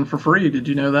them in for free. Did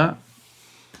you know that?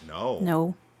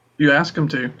 No. You ask them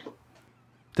to.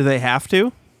 Do they have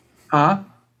to? Huh?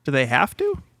 Do they have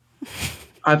to?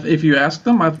 If you ask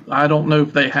them, I don't know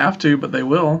if they have to, but they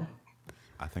will.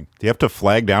 I think. Do you have to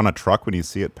flag down a truck when you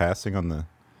see it passing on the?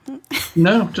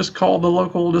 No, just call the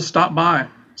local to stop by.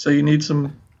 Say you need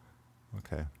some.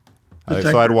 Okay.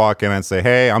 Detector. So I'd walk in and say,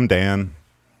 "Hey, I'm Dan.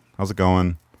 How's it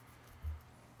going?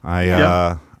 I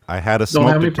had a smoke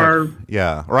have any detector. fire-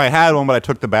 Yeah, or I had one, but I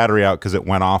took the battery out because it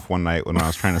went off one night when I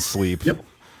was trying to sleep. Yep.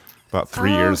 About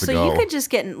 3 years so ago. you could just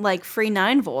get free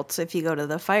 9 volts if you go to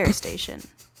the fire station.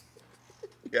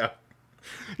 Yeah.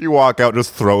 You walk out,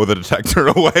 just throw the detector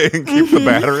away and keep the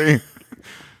battery.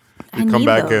 You come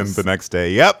back in the next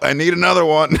day. Yep, I need another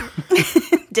one.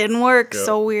 Didn't work.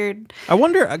 So weird. I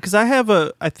wonder, because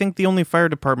I think the only fire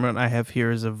department I have here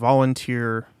is a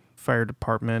volunteer fire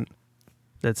department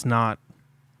that's not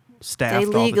staffed They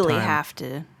all the legally time. have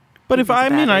to. But if give you I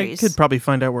the mean, I batteries. could probably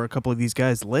find out where a couple of these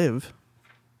guys live.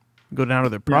 Go down to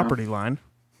their property line.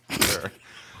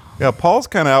 Yeah, Paul's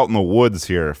kind of out in the woods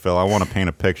here, Phil. I want to paint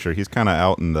a picture. He's kind of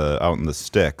out in the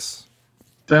sticks.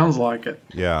 Sounds like it.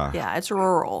 Yeah. Yeah, it's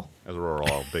rural. As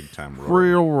rural, big time rural.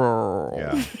 Real rural.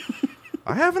 Yeah.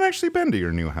 I haven't actually been to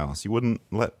your new house. You wouldn't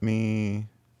let me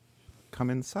come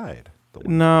inside.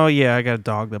 No, yeah, I got a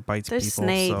dog that bites There's people.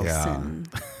 snakes So. Yeah. and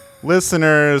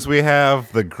Listeners, we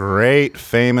have the great,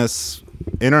 famous,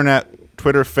 internet,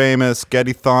 Twitter famous,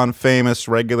 Gettython famous,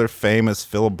 regular famous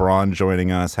Phil Braun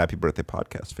joining us. Happy birthday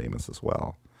podcast famous as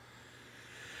well.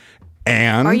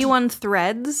 And Are you on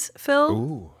Threads, Phil?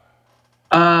 Ooh.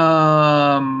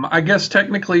 I guess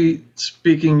technically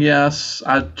speaking, yes.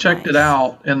 I checked it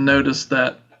out and noticed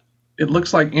that it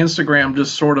looks like Instagram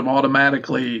just sort of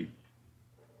automatically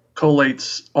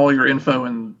collates all your info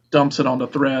and dumps it onto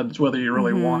Threads, whether you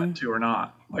really want it to or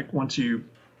not. Like once you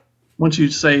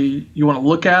say you want to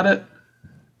look at it,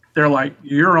 they're like,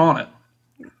 you're on it.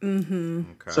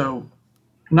 Okay. So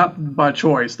not by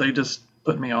choice, they just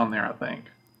put me on there, I think.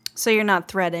 So you're not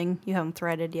threading. You haven't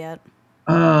threaded yet.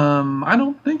 I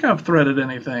don't think I've threaded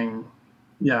anything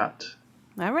yet.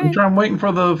 All right. I'm waiting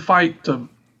for the fight to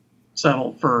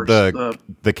settle first.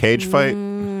 The cage fight.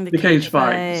 The cage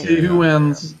fight. See who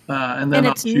wins, and then And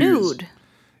I'll it's choose. nude.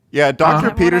 Yeah, Dr. Is that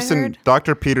what I Peterson. heard?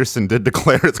 Dr. Peterson did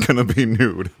declare it's going to be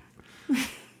nude.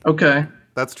 Okay.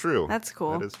 That's true. That's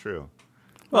cool. That is true.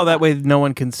 Well, that way no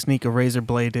one can sneak a razor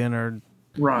blade in, or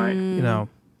Right. you know,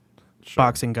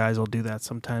 boxing guys will do that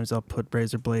sometimes. They'll put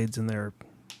razor blades in their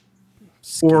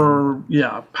skin. Or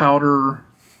powder.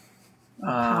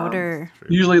 Powder.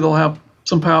 Usually they'll have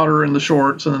some powder in the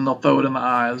shorts, and then they'll throw it in the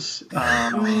eyes.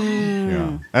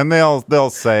 Yeah. And they'll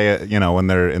say, when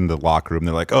they're in the locker room,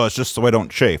 they're like, "Oh, it's just so I don't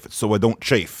chafe. It's so I don't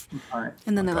chafe."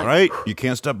 And then they're All like, right, you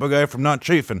can't stop a guy from not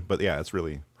chafing. But yeah, it's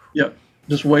really Yep.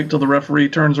 Just wait till the referee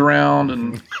turns around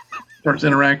and starts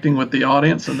interacting with the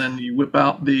audience, and then you whip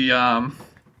out the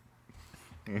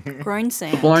groin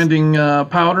sand. blinding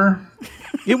powder.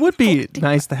 It would be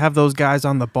nice to have those guys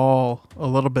on the ball a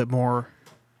little bit more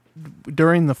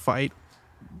during the fight.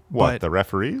 what But- the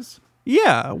referees.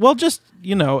 Yeah, well, just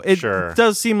it Sure.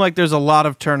 does seem like there's a lot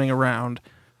of turning around.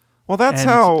 Well, that's and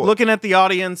how. looking at the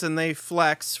audience and they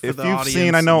flex for If the you've audience.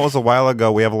 seen, I know it was a while ago.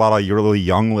 We have a lot of really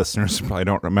young listeners who probably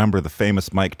don't remember the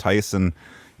famous Mike Tyson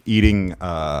eating.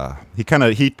 He kind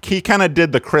of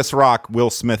did the Chris Rock, Will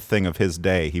Smith thing of his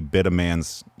day. He bit a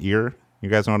man's ear. You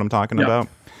guys know what I'm talking Yeah. about?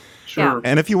 Sure.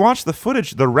 And if you watch the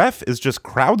footage, the ref is just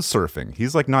crowd surfing.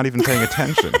 He's like not even paying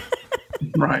attention.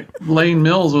 Right. Lane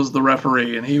Mills was the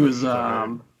referee, and he was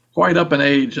quite up in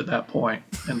age at that point,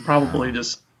 and probably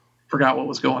just forgot what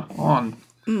was going on.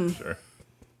 Sure.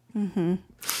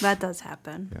 That does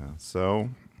happen. Yeah. So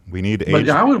we need But age.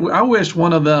 I wish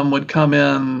one of them would come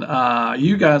in.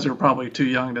 You guys are probably too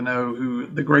young to know who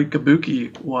the great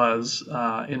Kabuki was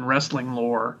in wrestling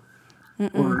lore.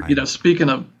 Or speaking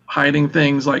of hiding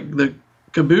things, like the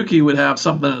Kabuki would have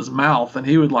something in his mouth, and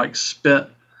he would like spit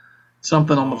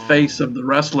something on the face of the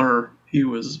wrestler he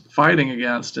was fighting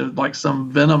against, like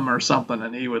some venom or something,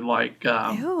 and he would like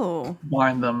Ew.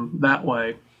 blind them that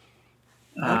way.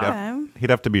 Okay.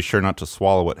 He'd have to be sure not to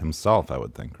swallow it himself, I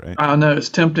would think, right? I know it's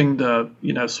tempting to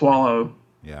swallow.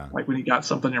 Yeah. Like when you got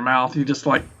something in your mouth,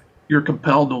 you're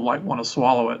compelled to like want to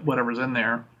swallow it, whatever's in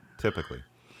there. Typically.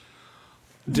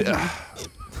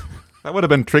 That would have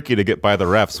been tricky to get by the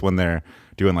refs when they're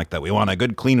doing like that. We want a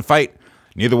good, clean fight.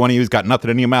 Neither one of you's got nothing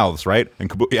in your mouths, right? And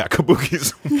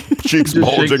Kabuki's cheeks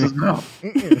Just shakes his bulging. mouth.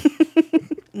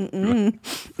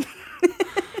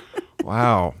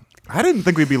 Wow. I didn't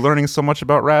think we'd be learning so much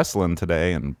about wrestling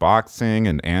today and boxing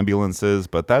and ambulances,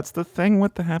 but that's the thing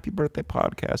with the Happy Birthday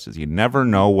podcast is you never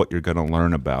know what you're going to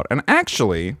learn about. And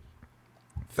actually,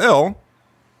 Phil,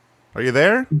 are you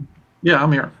there? Yeah,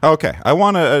 I'm here. Okay. I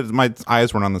want to, my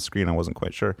eyes weren't on the screen. I wasn't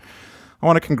quite sure. I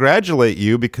want to congratulate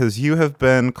you because you have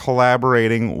been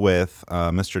collaborating with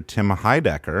Mr. Tim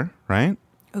Heidecker, right?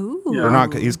 Ooh. Yeah. Or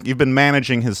not? You've been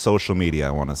managing his social media,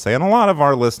 I want to say. And a lot of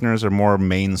our listeners are more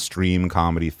mainstream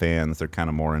comedy fans. They're kind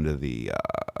of more into the,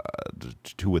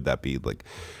 who would that be? Like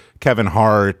Kevin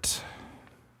Hart,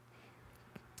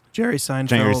 Jerry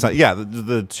Seinfeld.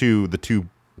 the two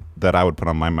that I would put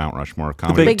on my Mount Rushmore of the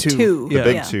comedy. big, Big two. two. Yeah.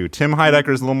 Big two. Tim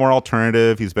Heidecker's a little more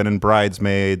alternative. He's been in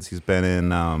Bridesmaids. He's been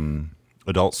in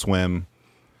Adult Swim.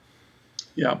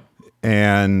 Yeah.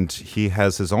 And he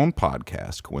has his own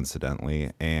podcast, coincidentally.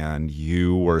 And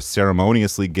you were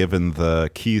ceremoniously given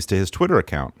the keys to his Twitter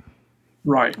account.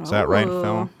 Right. Is that right,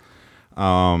 Phil?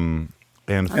 And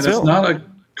And Phil, it's not a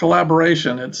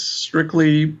collaboration. It's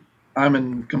strictly I'm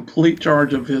in complete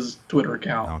charge of his Twitter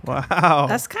account. Wow.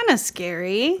 That's kind of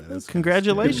scary.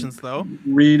 Congratulations, though.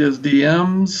 Read his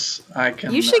DMs. I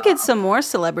can. You should get some more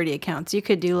celebrity accounts. You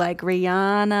could do like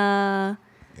Rihanna,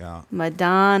 yeah.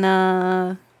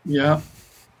 Madonna. Yeah.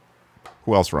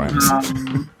 Who else rhymes?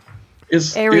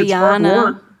 It's hard Ariana.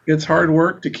 work. It's hard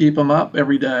work to keep him up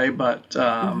every day, but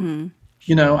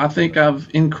I think I've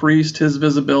increased his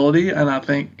visibility, and I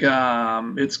think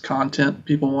it's content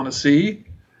people want to see.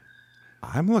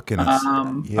 I'm looking at.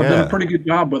 I've done a pretty good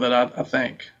job with it, I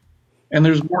think. And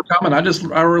there's more coming.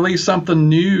 I released something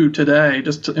new today.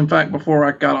 In fact, before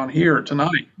I got on here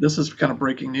tonight, this is kind of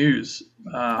breaking news.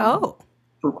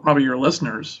 For probably your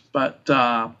listeners, but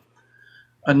a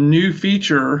new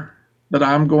feature that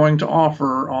I'm going to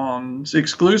offer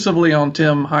exclusively on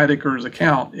Tim Heidecker's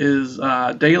account is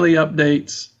daily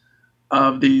updates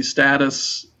of the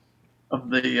status of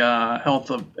the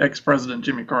health of ex-President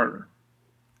Jimmy Carter.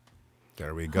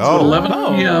 There we So go.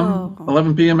 at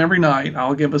 11 p.m. every night,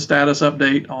 I'll give a status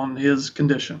update on his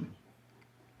condition.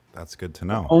 That's good to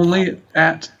know. Only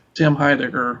at Tim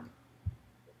Heidegger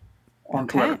on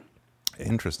Twitter.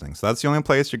 Interesting. So that's the only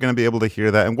place you're going to be able to hear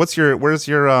that. And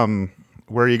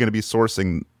where are you going to be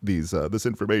sourcing this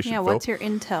information? Yeah, Phil? what's your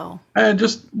intel?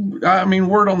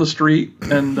 Word on the street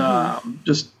and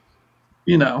just,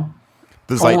 The all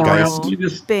zeitgeist. around. You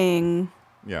just Bing.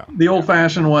 Yeah. the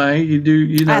old-fashioned way. You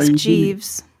do, Ask you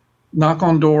Jeeves. knock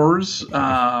on doors.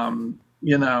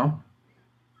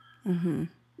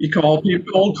 You call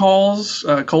people, cold calls.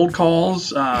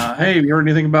 Hey, have you heard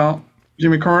anything about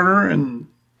Jimmy Carter? And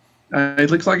it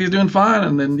looks like he's doing fine.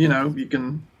 And then you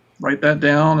can write that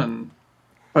down and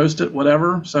post it,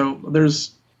 whatever. So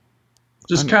there's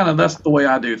just that's the way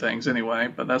I do things anyway.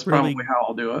 But that's Really? probably how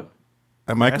I'll do it.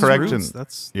 Am I correct in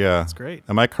That's great.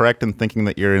 Am I correct in thinking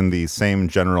that you're in the same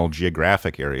general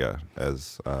geographic area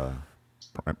as Prime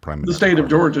Minister? The state of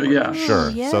Georgia, yeah.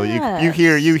 Sure. So you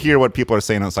hear what people are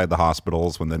saying outside the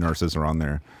hospitals when the nurses are on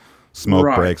their smoke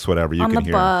Right. breaks, whatever. You On can the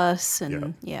hear. bus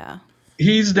and yeah.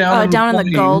 He's down Down in the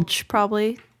plain. gulch,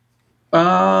 probably.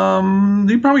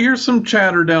 You probably hear some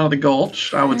chatter down at the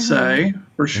gulch, I would say,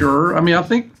 for sure. I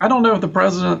don't know if the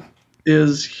president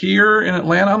is here in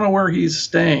Atlanta. I don't know where he's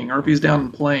staying or if he's down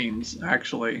in Plains,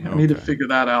 actually. I need to figure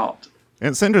that out.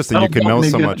 It's interesting you That'll can know help me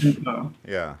so get much. info.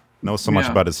 Yeah. Know so much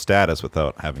Yeah. about his status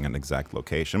without having an exact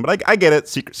location. But I get it.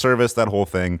 Secret Service, that whole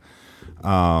thing.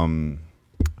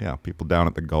 People down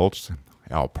at the gulch.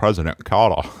 Oh, President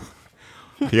Carter.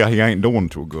 Yeah, he ain't doing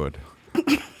too good.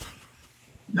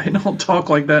 They don't talk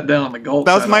like that down in the gulch.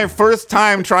 That was my first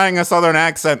time trying a southern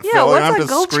accent, Yeah, Phil. You what's don't a have to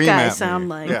gulch scream guy at me. sound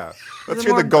like? Yeah. Let's it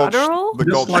hear the more gulch. guttural? The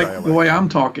Just gulch like dialect. the way I'm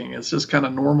talking. It's just kind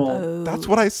of normal. That's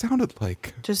what I sounded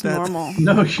like. Just normal.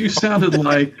 No, you sounded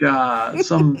like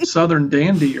some southern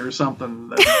dandy or something.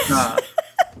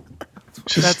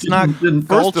 That's not didn't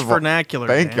gulch of all, vernacular.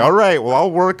 Thank you. Dan. All right. Well,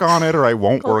 I'll work on it, or I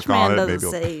won't Gulch work on man it.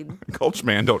 doesn't say. Gulch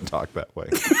man don't talk that way.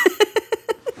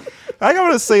 I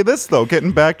gotta say this though.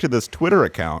 Getting back to this Twitter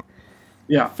account,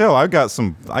 Yeah. Phil, I got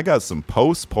some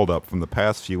posts pulled up from the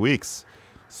past few weeks.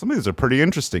 Some of these are pretty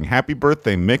interesting. Happy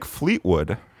birthday, Mick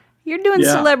Fleetwood. You're doing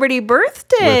Yeah. celebrity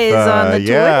birthdays With, on the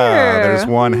yeah, Twitter. there's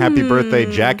one happy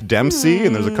birthday Jack Dempsey,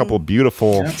 and there's a couple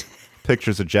beautiful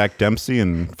pictures of Jack Dempsey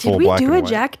in full Did we black do and a white.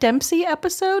 Jack Dempsey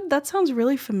episode? That sounds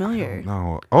really familiar.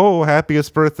 No. Oh,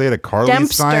 happiest birthday to Carly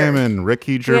Dempster. Simon,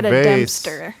 Ricky We had Gervais. a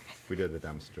Dempster. We did a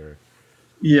Dempster.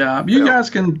 Yeah, you guys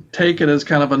can take it as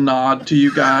kind of a nod to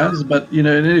you guys, but and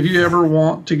if you ever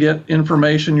want to get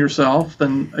information yourself,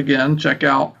 then again, check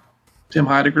out Tim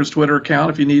Heidegger's Twitter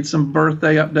account. If you need some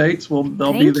birthday updates,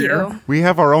 they'll be Thank there. you. We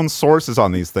have our own sources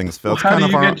on these things, Phil. Well, It's how kind do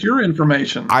of you our, get your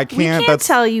information? I We can't. can't That's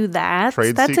tell you that.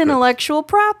 trade That's secrets. intellectual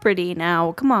property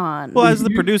now. Come on. Well, as the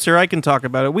producer, I can talk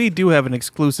about it. We do have an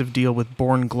exclusive deal with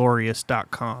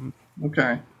BornGlorious.com.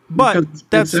 Okay. But Because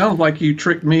that's it sounds like you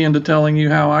tricked me into telling you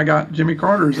how I got Jimmy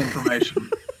Carter's information.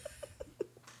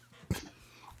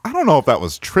 I don't know if that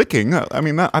was tricking. I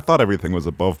mean, I thought everything was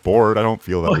above board. I don't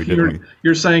feel that we did.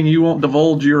 You're saying you won't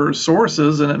divulge your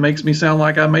sources, and it makes me sound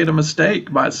like I made a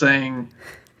mistake by saying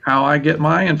how I get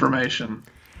my information.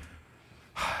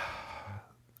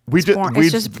 We just,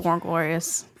 It's just Born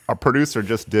Glorious. our producer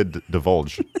just did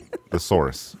divulge the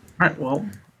source. All right, well,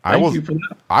 I thank will. you for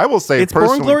that. I will say it's Born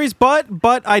personally. Glories, but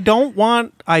I don't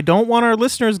want our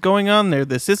listeners going on there.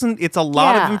 It's a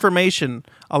lot of Yeah. information.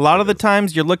 A lot of the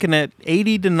times you're looking at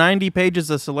 80 to 90 pages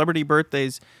of celebrity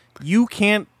birthdays. You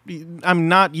can't I'm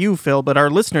not you, Phil, but our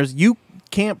listeners, you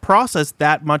can't process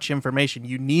that much information.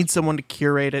 You need someone to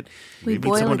curate it. We You need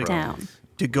boil someone it down.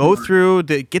 to go through,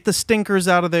 to get the stinkers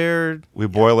out of there. We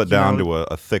boil it down know, to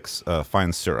a thick,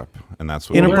 fine syrup, and that's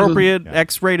what. Inappropriate Yeah.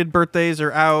 X-rated birthdays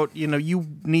are out. You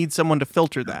need someone to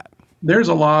filter that. There's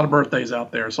a lot of birthdays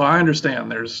out there, so I understand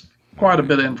there's quite a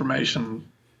bit of information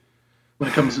when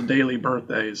it comes to daily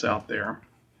birthdays out there.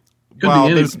 Could Well,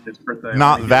 be there's anybody's birthday.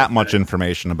 Not that much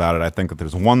information about it. I think that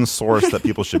there's one source that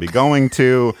people should be going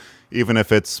to, even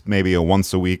if it's maybe a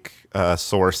once a week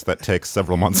source that takes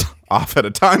several months off at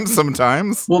a time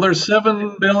sometimes. Well, there's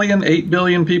 7 billion, 8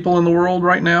 billion people in the world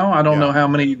right now. I don't know how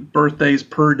many birthdays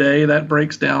per day that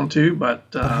breaks down to, but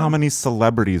How many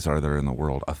celebrities are there in the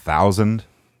world? 1,000?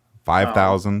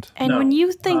 5,000? And when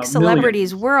you think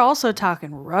celebrities, we're also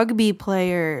talking rugby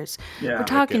players. Yeah. We're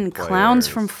talking clowns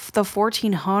from the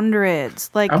 1400s.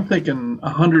 Like I'm thinking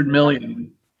 100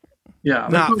 million. Yeah.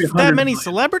 there's Now, probably that 100 many million.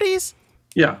 celebrities?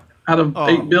 Yeah. Out of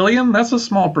 8 billion, that's a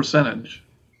small percentage.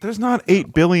 There's not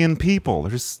 8 billion people.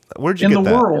 Where'd you In get the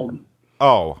that? world.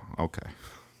 Oh, okay.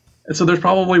 And so there's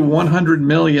probably 100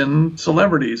 million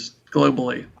celebrities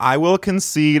globally. I will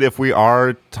concede if we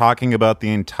are talking about the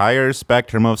entire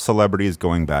spectrum of celebrities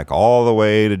going back all the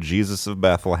way to Jesus of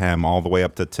Bethlehem, all the way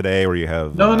up to today where you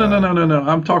have... No.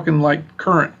 I'm talking like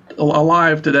current,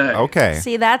 alive today. Okay.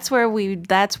 See, that's where we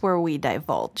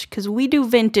divulge because we do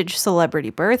vintage celebrity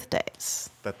birthdays.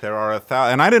 That there are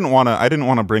 1,000... And I didn't want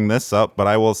to bring this up, but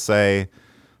I will say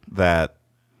that...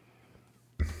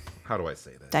 How do I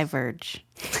say this? Diverge.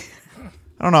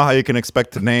 I don't know how you can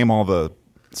expect to name all the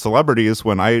celebrities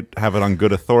when I have it on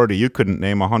good authority. You couldn't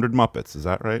name 100 Muppets. Is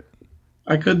that right?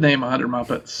 I could name 100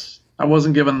 Muppets. I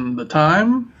wasn't given the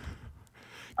time.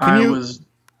 I was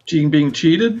being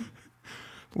cheated.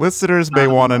 Listeners may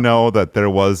want to know that there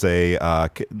was a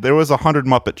 100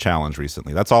 Muppet challenge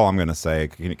recently. That's all I'm going to say.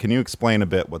 Can you explain a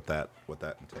bit what that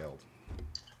entailed?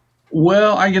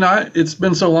 Well, it's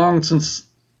been so long since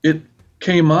it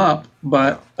came up,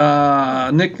 but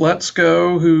Nick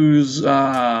Letzko, who's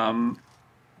I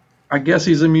guess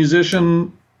he's a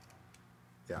musician.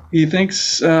 Yeah. He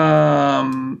thinks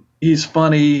he's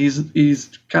funny.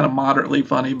 He's kind of moderately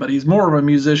funny, but he's more of a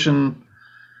musician.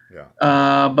 Yeah.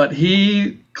 But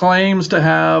he claims to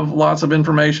have lots of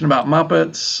information about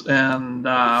Muppets, and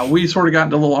we sort of got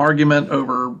into a little argument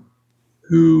over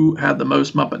who had the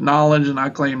most Muppet knowledge, and I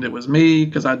claimed it was me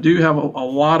because I do have a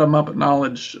lot of Muppet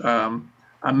knowledge.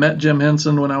 I met Jim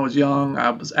Henson when I was young.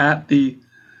 I was at the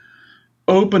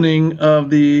opening of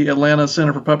the Atlanta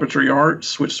Center for Puppetry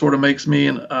Arts, which sort of makes me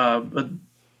a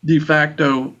de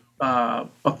facto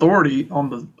authority on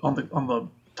the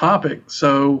topic.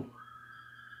 So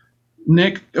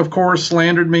Nick, of course,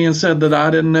 slandered me and said that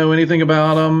I didn't know anything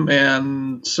about him,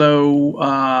 and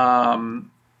so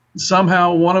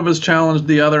somehow one of us challenged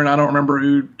the other, and I don't remember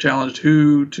who challenged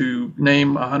who to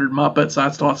name 100 Muppets. I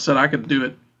thought said I could do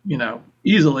it,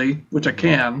 easily, which I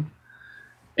can.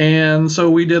 And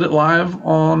so we did it live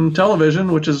on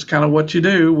television, which is kind of what you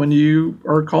do when you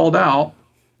are called out.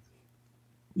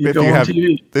 You go on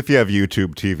TV. If you have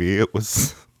YouTube TV, it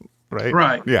was right.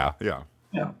 Right. Yeah.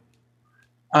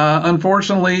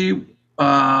 Unfortunately,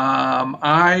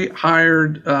 I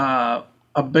hired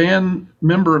a band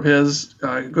member of his,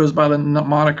 goes by the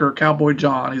moniker Cowboy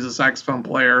John. He's a saxophone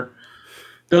player.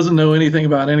 Doesn't know anything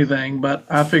about anything, but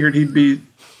I figured he'd be,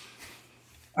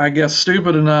 I guess,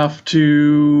 stupid enough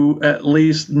to at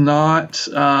least not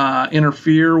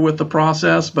interfere with the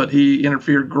process, but he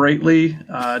interfered greatly.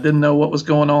 Didn't know what was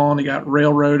going on. He got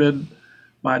railroaded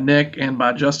by Nick and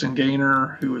by Justin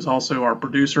Gaynor, who is also our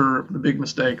producer. The big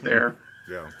mistake there.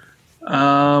 Yeah.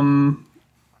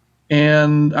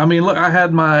 And I mean, look, I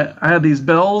had these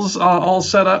bells all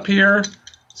set up here,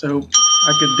 so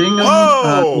I could ding them.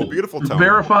 Oh, beautiful tone.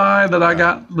 Verify that I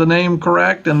got the name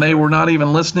correct, and they were not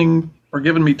even listening or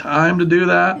giving me time to do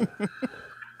that.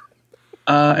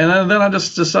 And then I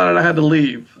just decided I had to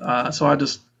leave, so I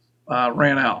just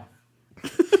ran out.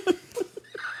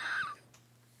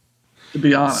 To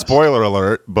be honest. Spoiler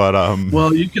alert, but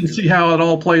well, you can see how it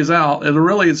all plays out. It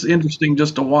really is interesting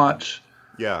just to watch.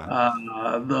 Yeah.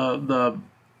 The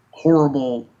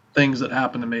horrible things that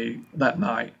happened to me that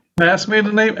night. Ask me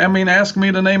to name a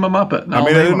Muppet.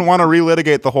 I didn't want to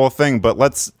relitigate the whole thing, but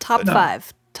let's Top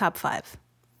five. Top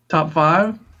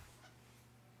five.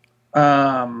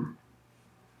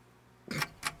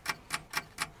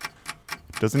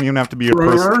 Doesn't even have to be your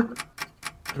Grover.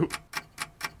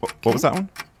 What was that one?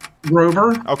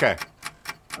 Grover. Okay.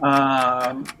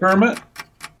 Kermit.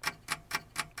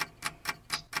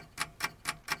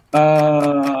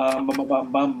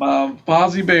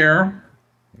 Fozzie Bear.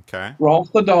 Okay.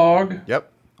 Rolf the dog.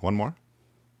 Yep. One more.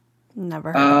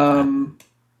 Never.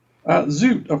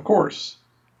 Zoot, of course.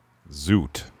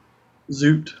 Zoot.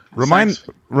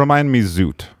 Remind me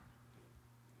Zoot.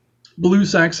 Blue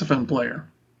saxophone player.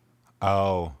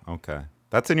 Oh, okay.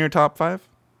 That's in your top five?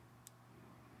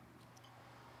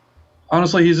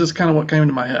 Honestly, he's just kind of what came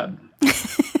to my head.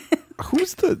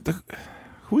 Who's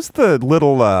the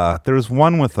little there's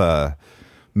one with a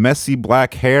messy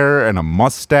black hair and a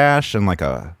mustache and like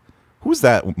a who's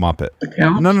that Muppet? The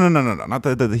Count? No. Not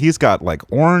he's got like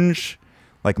orange,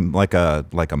 like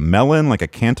a melon, like a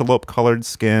cantaloupe colored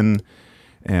skin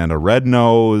and a red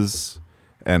nose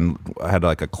and had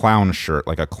like a clown shirt,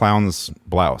 like a clown's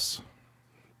blouse.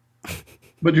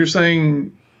 But you're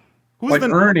saying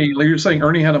Ernie, you're saying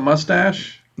Ernie had a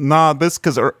mustache? Nah,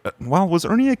 was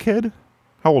Ernie a kid?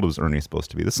 How old was Ernie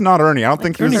supposed to be? This is not Ernie. I don't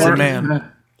think he was Ernie's a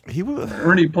man. He was.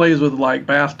 Ernie plays with like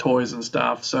bath toys and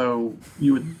stuff, so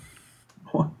you would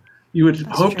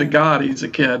hope to God he's a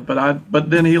kid, but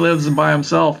then he lives by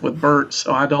himself with Bert,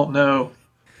 so I don't know.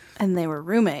 And they were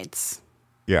roommates.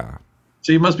 Yeah.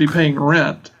 So he must be paying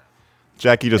rent.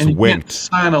 Jackie just And you can't winked.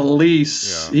 sign a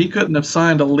lease. Yeah. He couldn't have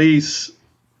signed a lease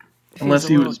unless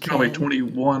he was probably kid.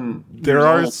 21. There years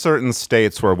are old. certain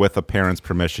states where, with a parent's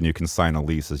permission, you can sign a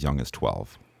lease as young as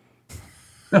 12.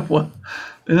 Well,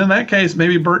 and in that case,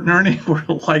 maybe Bert and Ernie were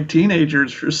like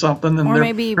teenagers or something. And Or their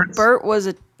maybe parents- Bert was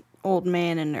an old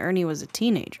man and Ernie was a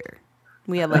teenager.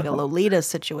 We had like a Lolita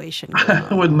situation going I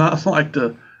on. would not like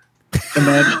to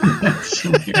imagine that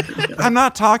scenario. I'm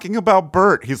not talking about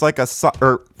Bert. He's like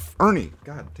or Ernie.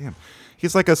 God damn.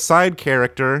 He's like a side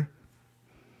character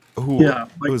who Yeah,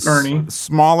 like who's Ernie.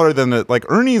 smaller than like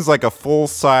Ernie's like a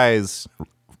full-size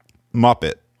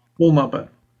Muppet. Full Muppet.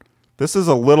 This is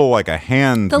a little like a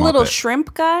hand The little Muppet.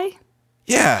 shrimp guy?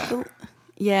 Yeah.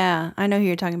 Yeah, I know who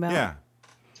you're talking about. Yeah.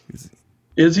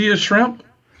 Is he a shrimp?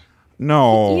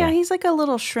 No. Yeah, he's like a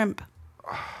little shrimp.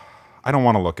 I don't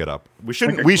want to look it up. We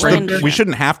shouldn't. Like a We crane should. fish. We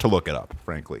shouldn't have to look it up.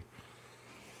 Frankly.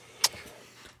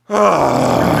 No,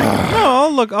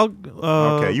 I'll look. I'll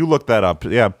Okay, you look that up.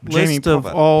 Yeah, Jamie. list pull of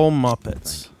that. all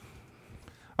Muppets.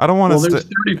 I don't want Well, to. there's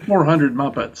 3,400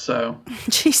 Muppets, so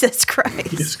Jesus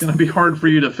Christ. it's going to be hard for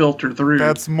you to filter through.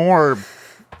 That's more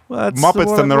Well, that's Muppets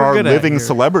what than there we're are good at living here.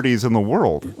 celebrities in the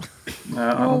world. I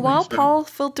Well, don't while think so. Paul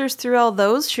filters through all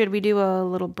those, should we do a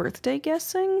little birthday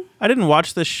guessing? I didn't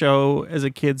watch this show as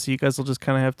a kid, so you guys will just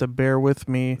kind of have to bear with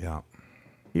me Yeah.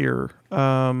 here.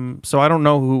 So I don't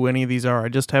know who any of these are. I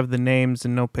just have the names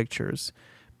and no pictures.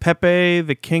 Pepe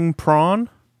the King Prawn.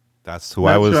 That's who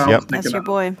I was. who I Yep. was That's thinking your of.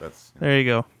 boy. There you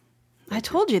go. I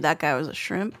told you that guy was a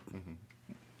shrimp.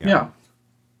 Yeah.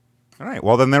 All right.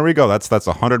 Well, then there we go. That's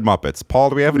 100 Muppets.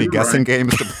 Paul, do we have any You're guessing right.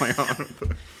 games to play on?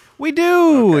 We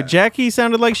do. Jackie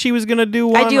sounded like she was gonna do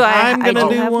one. do. I'm I gonna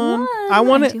do do have one. one. I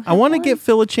want I do to. I have want to one. get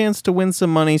Phil a chance to win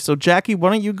some money. So Jackie,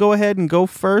 why don't you go ahead and go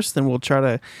first, and we'll try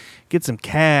to get some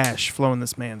cash flowing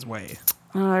this man's way.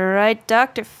 All right,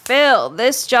 Dr. Phil.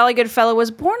 This jolly good fellow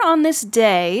was born on this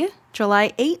day,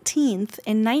 July 18th,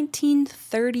 in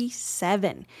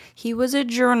 1937. He was a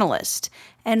journalist,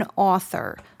 an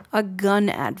author, a gun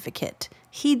advocate.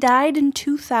 He died in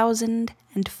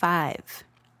 2005.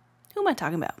 Who am I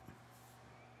talking about?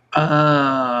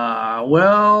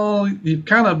 Well, you've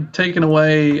kind of taken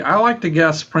away. I like to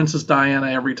guess Princess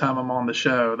Diana every time I'm on the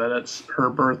show that it's her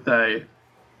birthday.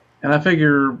 And I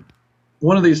figure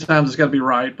one of these times it's got to be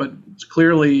right, but it's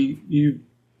clearly you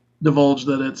divulged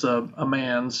that it's a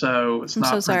man, so it's I'm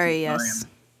not. so sorry, Princess yes.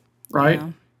 Diana, right?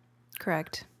 Yeah,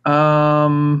 correct.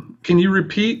 Can you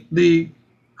repeat the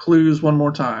clues one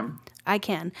more time? I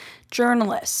can.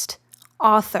 Journalist,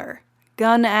 author,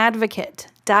 gun advocate,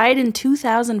 died in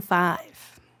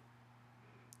 2005.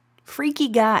 Freaky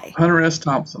guy. Hunter S.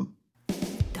 Thompson.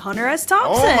 Hunter S.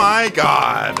 Thompson. Oh my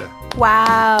God.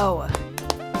 Wow.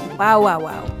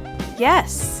 Wow.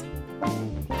 Yes.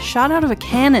 Shot out of a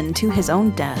cannon to his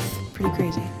own death. Pretty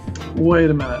crazy. Wait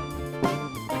a minute.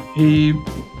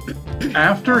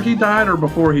 After he died or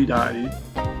before he died?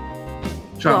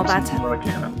 He shot Well, himself with a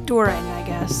cannon. During, I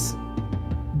guess.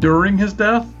 During his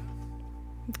death?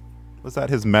 Was that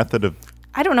his method of?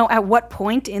 I don't know at what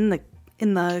point in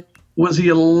the Was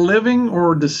he living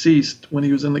or deceased when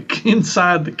he was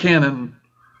inside the cannon?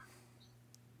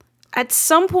 at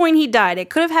some point he died. It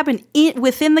could have happened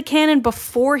within the cannon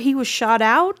before he was shot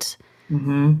out.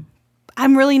 Mm-hmm.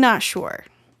 I'm really not sure.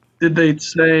 Did they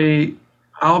say,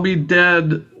 I'll be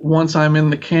dead once I'm in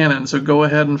the cannon, so go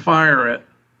ahead and fire it?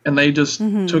 And they just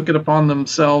took it upon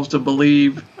themselves to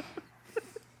believe,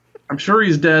 I'm sure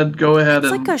he's dead, go ahead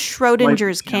It's and... like a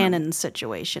Schrodinger's cannon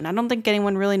situation. I don't think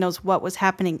anyone really knows what was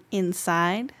happening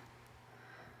inside.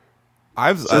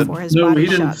 Before his No, body he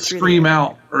didn't shot through scream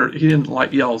out, or he didn't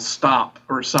like yell stop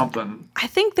or something. I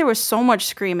think there was so much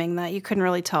screaming that you couldn't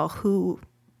really tell who.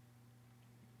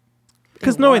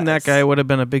 Because knowing that guy would have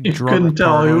been a big You draw. couldn't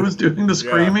tell who was doing the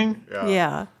screaming?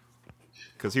 Yeah.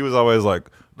 Because he was always like,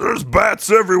 "There's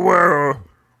bats everywhere.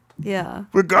 Yeah.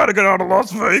 We gotta get out of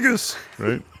Las Vegas."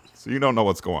 Right. So you don't know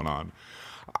what's going on.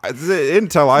 The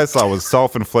intel I saw was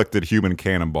self-inflicted human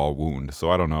cannonball wound.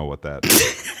 So I don't know what that.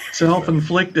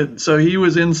 Self-inflicted. So he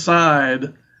was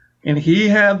inside, and he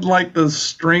had like the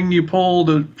string you pull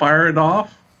to fire it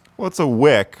off. Well, it's a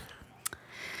wick.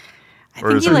 I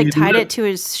think he So like you tied did it to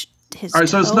his All right,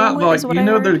 so it's not toe, like is what you I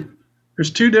know heard.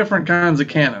 there's two different kinds of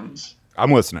cannons.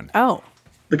 I'm listening. Oh.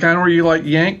 The kind where you like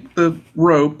yank the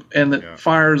rope and it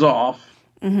fires off,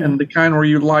 Mm-hmm. and the kind where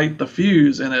you light the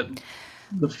fuse and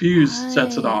the fuse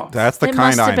sets it off. That's the It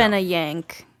kind must I have been know. a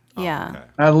yank. Yeah.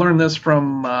 I learned this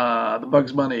from the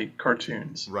Bugs Bunny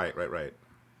cartoons. Right.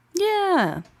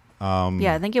 Yeah. Um,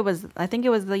 Yeah, I think it was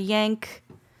the yank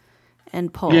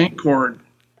and pull. Yank cord.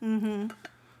 Mm-hmm.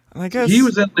 And I guess He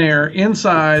was in there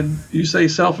inside. You say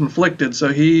self-inflicted, so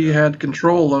he had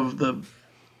control of the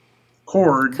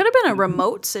cord. Could have been a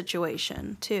remote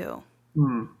situation too.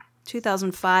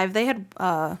 2005, they had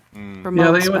remotes.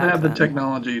 Yeah, they would back have the then.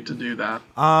 technology to do that.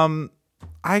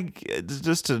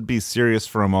 just to be serious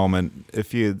for a moment,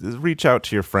 if you reach out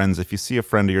to your friends, if you see a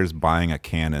friend of yours buying a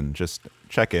Canon, just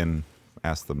check in,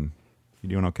 ask them, "You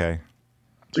doing okay?"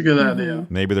 It's a good idea.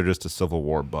 Maybe they're just a Civil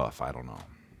War buff. I don't know.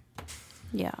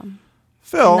 Yeah.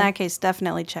 Phil, In that case,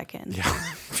 definitely check in.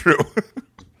 true.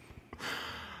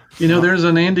 You know, there's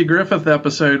an Andy Griffith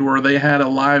episode where they had a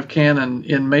live cannon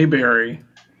in Mayberry,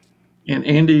 and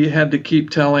Andy had to keep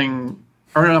telling,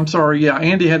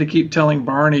 Andy had to keep telling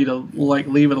Barney to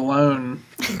leave it alone,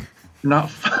 not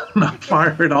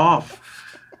fire it off.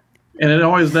 And it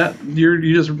always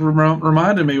you just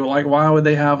reminded me, why would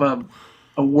they have a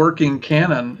working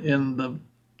cannon in the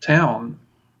town?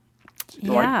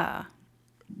 Yeah.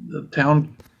 The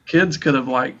town kids could have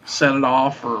set it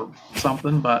off or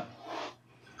something,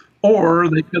 or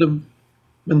they could have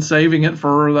been saving it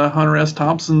for the Hunter S.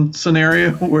 Thompson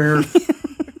scenario where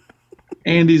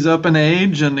Andy's up in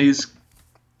age and he's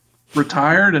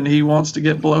retired and he wants to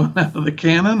get blown out of the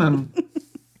cannon and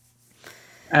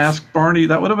ask Barney.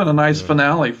 That would have been a nice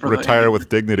finale for Retire with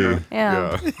dignity.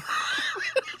 Yeah.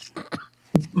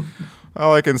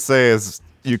 All I can say is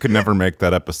you could never make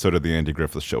that episode of the Andy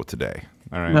Griffith Show today.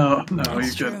 All right. No,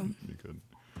 you couldn't.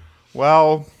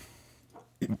 Well,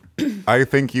 I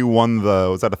think you won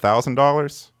was that $1,000?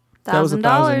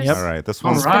 $1,000. Yep. All right. This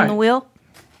All one's right. Spin the wheel.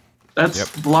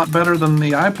 That's a lot better than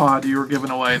the iPod you were giving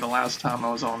away the last time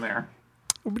I was on there.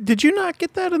 Did you not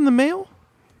get that in the mail?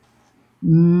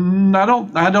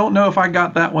 I don't know if I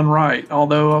got that one right.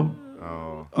 Although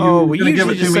Oh, were we gonna give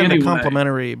usually it to just me send anyway. a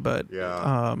complimentary, but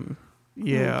yeah.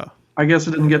 I guess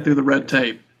it didn't get through the red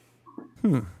tape.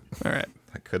 All right.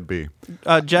 That could be.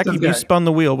 Jackie, okay. you spun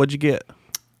the wheel. What'd you get?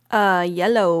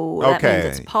 Yellow. That Okay.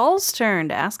 means it's Paul's turn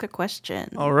to ask a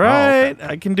question. All right,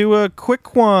 I can do a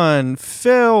quick one.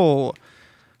 Phil,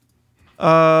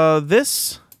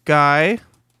 this guy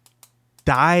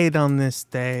died on this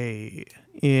day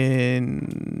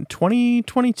in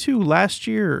 2022, last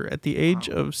year, at the age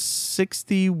of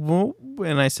 60.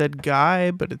 And I said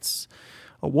guy, but it's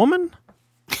a woman.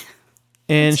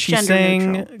 And It's she gender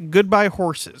sang neutral. Goodbye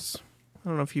Horses. I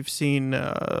don't know if you've seen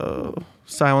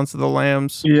Silence of the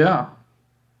Lambs. Yeah.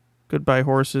 Goodbye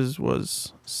Horses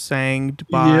was sang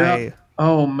by... Yeah.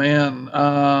 Oh man.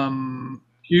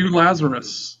 Hugh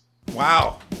Lazarus.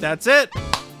 Wow. That's it.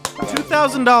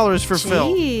 $2,000 for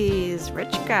Phil. Jeez,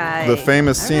 rich guy. The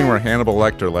famous scene where Hannibal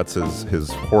Lecter lets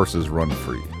his horses run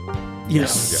free.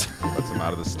 Yes. Lets them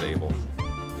out of the stable.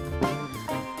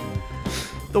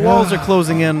 The walls are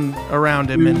closing in around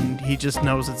him, and he just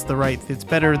knows it's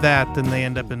better that than they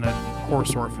end up in a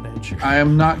horse orphanage. I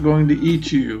am not going to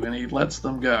eat you, and he lets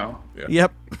them go.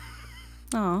 Yep.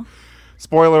 Oh.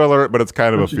 Spoiler alert, but it's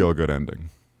kind of a feel-good ending.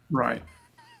 Right.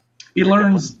 He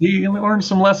learns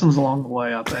some lessons along the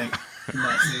way, I think.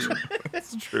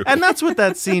 That's true. And that's what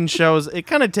that scene shows. It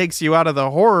kind of takes you out of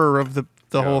the horror of the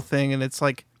whole thing, and it's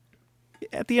like,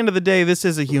 at the end of the day, this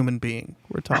is a human being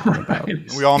we're talking about.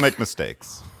 We all make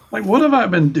mistakes. What have I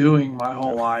been doing my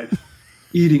whole life?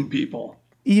 Eating people.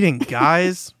 Eating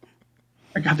guys.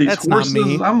 I got these That's not horses.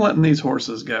 me. I'm letting these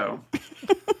horses go.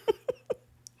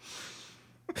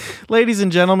 Ladies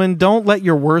and gentlemen, don't let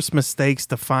your worst mistakes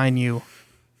define you.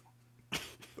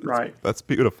 Right. That's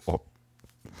beautiful.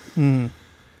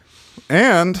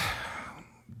 And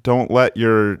don't let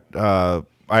your...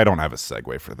 I don't have a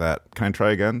segue for that. Can I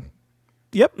try again?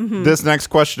 Yep. This next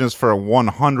question is for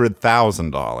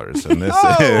 $100,000, and this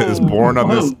is born on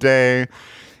this day.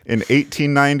 In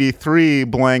 1893,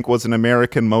 Blank was an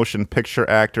American motion picture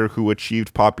actor who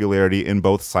achieved popularity in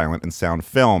both silent and sound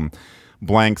film.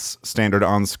 Blank's standard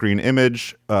on-screen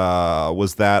image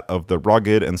was that of the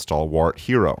rugged and stalwart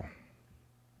hero.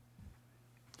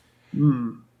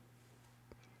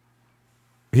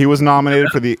 He was nominated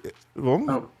for the...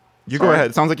 Well, you go ahead.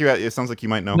 It sounds like you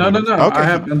might know. No. Okay.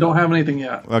 I don't have anything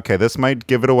yet. Okay, this might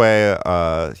give it away.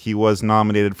 He was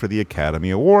nominated for the Academy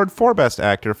Award for Best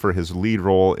Actor for his lead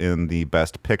role in the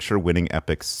Best Picture winning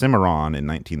epic Cimarron in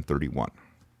 1931.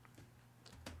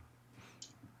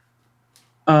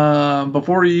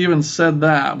 Before you even said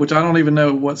that, which I don't even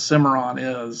know what Cimarron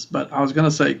is, but I was going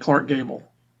to say Clark Gable.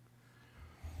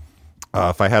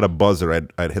 If I had a buzzer,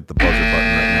 I'd hit the buzzer button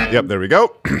right now. Yep, there we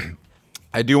go.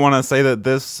 I do want to say that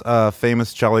this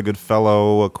famous jolly good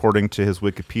fellow, according to his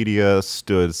Wikipedia,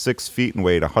 stood 6 feet and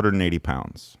weighed 180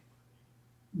 pounds.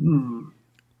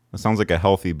 That sounds like a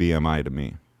healthy BMI to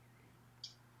me.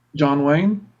 John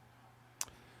Wayne?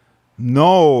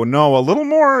 No, a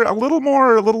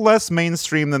little less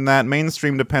mainstream than that.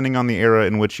 Mainstream depending on the era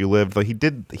in which you lived. But he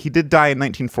did die in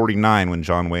 1949 when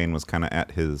John Wayne was kind of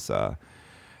at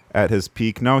his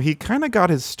peak. No, he kind of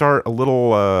got his start a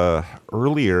little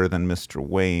earlier than Mr.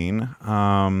 Wayne.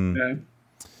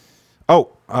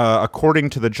 According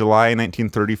to the July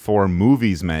 1934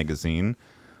 Movies magazine,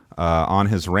 on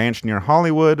his ranch near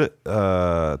Hollywood,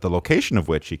 the location of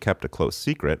which he kept a close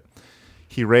secret,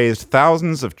 he raised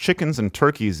thousands of chickens and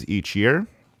turkeys each year.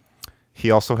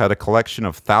 He also had a collection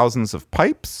of thousands of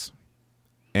pipes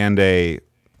and a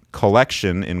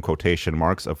collection, in quotation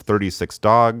marks, of 36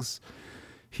 dogs.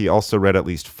 He also read at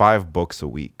least 5 books a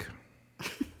week.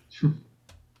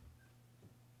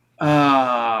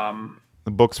 The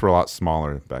books were a lot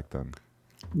smaller back then.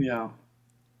 Yeah.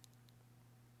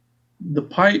 The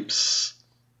pipes.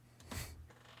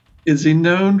 Is he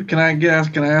known? Can I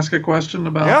ask a question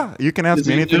about? Yeah, you can ask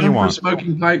me anything you want. Is he known for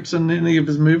smoking pipes in any of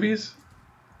his movies?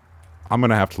 I'm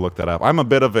gonna have to look that up. I'm a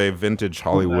bit of a vintage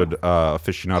Hollywood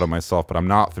aficionado myself, but I'm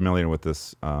not familiar with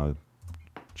this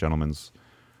gentleman's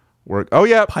work. Oh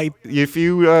yeah, Pipe. If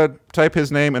you type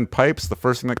his name and pipes, the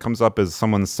first thing that comes up is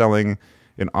someone selling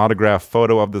an autographed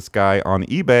photo of this guy on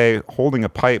eBay holding a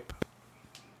pipe,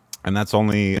 and that's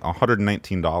only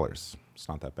 $119. It's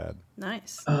not that bad.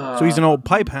 Nice. So he's an old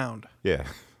pipe hound. Yeah.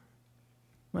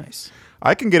 Nice.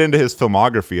 I can get into his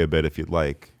filmography a bit if you'd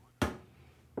like.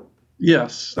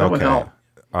 Yes, that would help.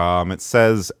 It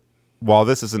says, well,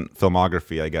 this isn't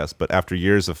filmography, I guess, but after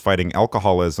years of fighting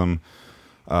alcoholism...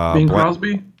 Bing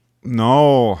Crosby?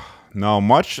 No,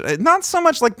 not so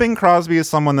much like Bing Crosby is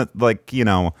someone that, like, you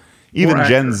know, even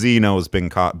Gen Z knows Bing.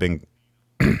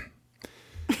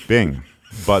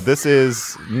 But this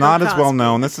is not as well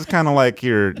known. This is kind of like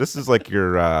this is a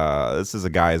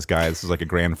guy's guy. This is like a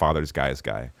grandfather's guy's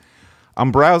guy.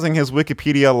 I'm browsing his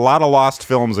Wikipedia. A lot of lost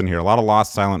films in here. A lot of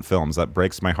lost silent films. That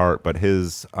breaks my heart. But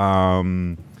his,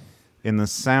 in the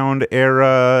sound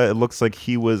era, it looks like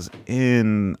he was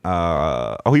in,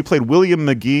 he played William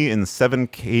McGee in Seven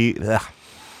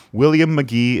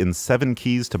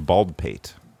Keys to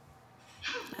Baldpate.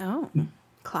 Oh,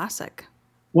 classic.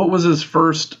 What was his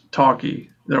first talkie?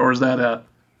 Or is that it?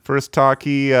 First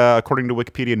talkie, according to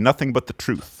Wikipedia, Nothing But the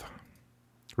Truth.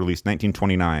 Released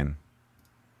 1929.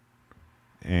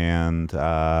 And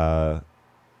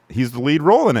he's the lead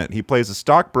role in it. He plays a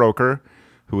stockbroker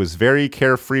who is very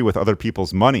carefree with other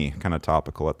people's money. Kind of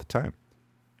topical at the time.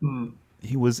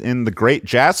 He was in The Great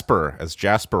Jasper as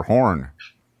Jasper Horn.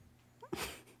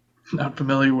 Not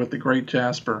familiar with The Great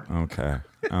Jasper. Okay.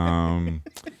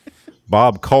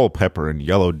 Bob Culpepper in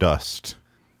Yellow Dust.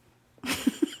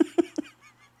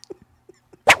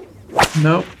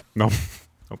 Nope. No.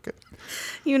 Okay.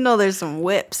 You know there's some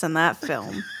whips in that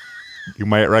film. You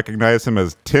might recognize him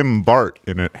as Tim Bart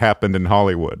in It Happened in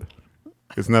Hollywood.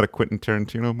 Isn't that a Quentin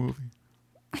Tarantino movie?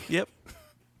 Yep.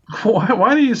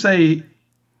 Why do you say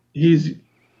he's...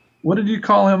 What did you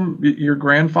call him? Your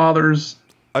grandfather's...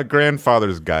 A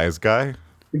grandfather's guy's guy.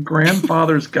 The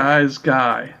grandfather's guy's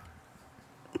guy.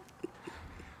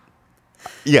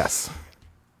 Yes.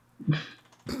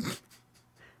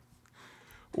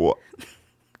 Well,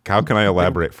 how can I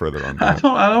elaborate further on that?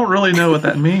 I don't really know what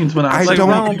that means when I Like don't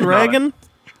Ronald Reagan?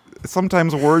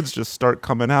 Sometimes words just start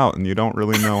coming out and you don't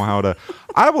really know how to.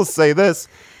 I will say this,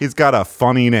 he's got a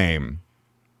funny name.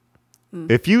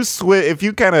 If you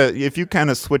kind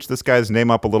of switch this guy's name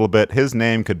up a little bit, his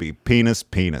name could be Penis.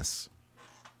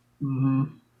 Mm-hmm.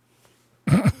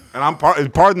 And I'm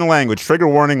pardon the language, trigger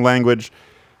warning language.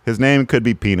 His name could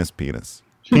be Penis. Penises.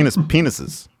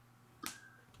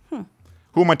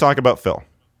 Who am I talking about, Phil?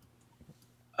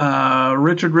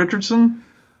 Richard Richardson?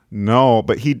 No,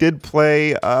 but he did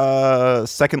play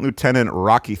Second Lieutenant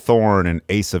Rocky Thorne in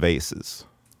Ace of Aces.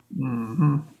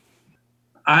 Mm-hmm.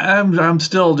 I'm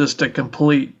still just a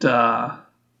complete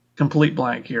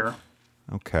blank here.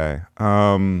 Okay.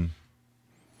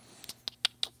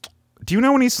 Do you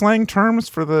know any slang terms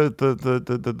for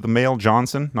the male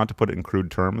Johnson? Not to put it in crude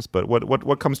terms, but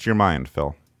what comes to your mind,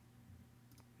 Phil?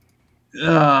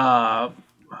 I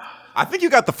think you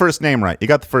got the first name right.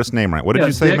 What did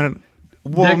you say Dick, a minute?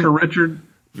 Well, Dick or Richard?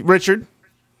 Richard.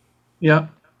 Yeah.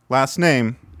 Last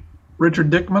name? Richard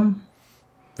Dickman.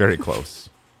 Very close.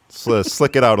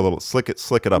 Slick it out a little. Slick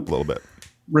it up a little bit.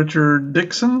 Richard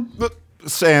Dixon.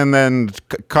 And then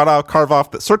carve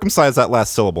off, circumcise that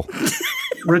last syllable.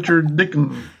 Richard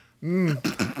Dickon. Use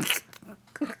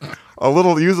a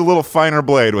little finer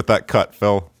blade with that cut,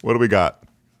 Phil. What do we got?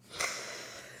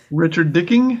 Richard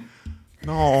Dicking?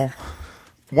 No.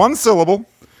 One syllable.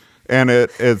 And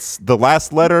it's the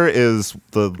last letter is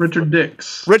the Richard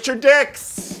Dix. Richard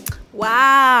Dix.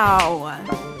 Wow.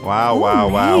 Wow, Oh, wow,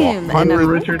 wow. man, and a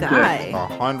Richard guy.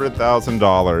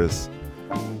 $100,000.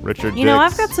 Richard You know,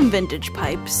 I've Dix. got some vintage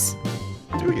pipes.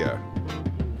 Do ya?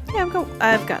 Yeah,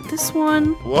 I've got this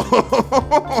one. Whoa.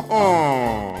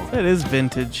 That is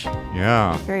vintage.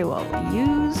 Yeah. Very well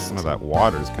used. Some of that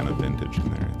water's kind of vintage in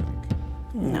there, I think.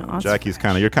 No, it's- Jackie's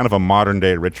you're kind of a modern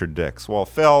day Richard Dix. Well,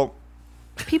 Phil,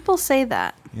 people say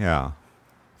that. yeah.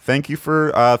 Thank you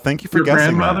for Your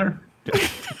guessing grandmother?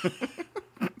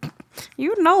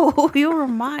 You know who you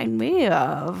remind me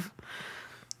of.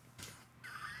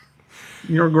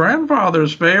 Your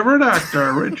grandfather's favorite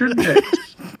actor, Richard Dix.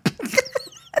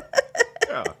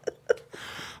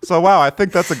 So wow, I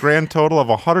think that's a grand total of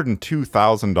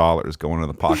 $102,000 going in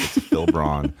the pockets of Phil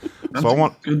Braun. So I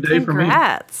want Good day for me.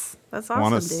 Congrats. That's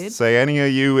want awesome, to dude. say any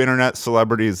of you internet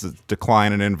celebrities that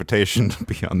decline an invitation to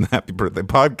be on the Happy Birthday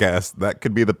podcast, that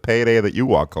could be the payday that you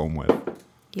walk home with.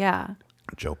 Yeah.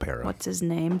 Joe Pera. What's his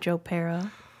name? Joe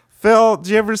Pera. Phil,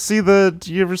 do you ever see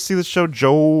the show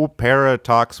Joe Pera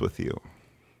Talks with You?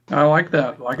 I like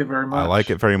that. I like it very much. I like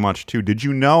it very much too. Did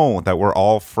you know that we're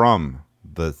all from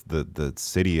the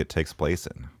city it takes place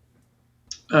in?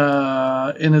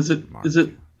 And is it?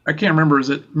 I can't remember. Is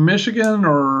it Michigan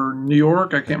or New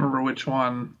York? I can't remember which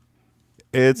one.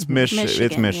 It's Michigan. It's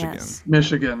Michigan, Michigan. yes.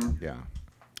 Michigan. Yeah.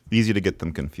 Easy to get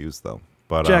them confused though.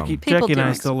 But Jackie People and do I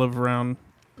mix still live around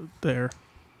there.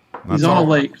 He's on a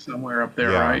lake somewhere up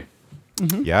there, Yeah. right?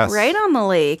 Yes. Right on the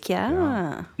lake,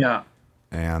 yeah. Yeah.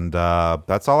 And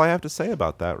that's all I have to say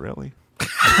about that, really.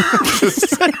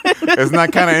 Isn't that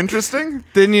kind of interesting?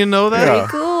 Didn't you know that? Yeah.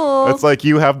 Cool. It's like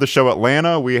you have the show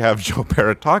Atlanta, we have Joe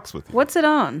Pera Talks with You. What's it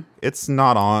on? It's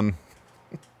not on.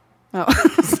 Oh,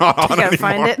 It's not on gotta anymore.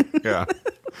 find it. Yeah.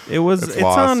 It's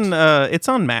lost. it's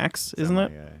on Max, isn't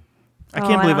it? Yeah. I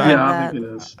can't believe don't I Yeah, have I that. think it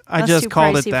is. I That's just too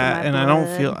called pricey it for that, my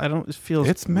and blood. it feels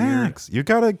It's weird. Max. You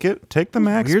gotta take the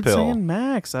Max Weird pill. saying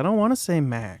Max. I don't want to say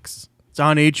Max. It's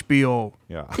on HBO.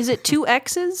 Yeah. Is it 2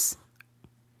 X's?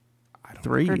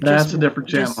 3. Or That's just- a different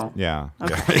just- channel. Yeah.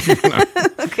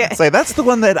 Okay. Say that's the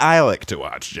one that I like to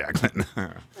watch, Jacqueline.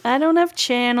 I don't have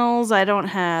channels. I don't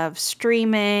have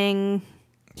streaming.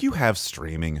 You have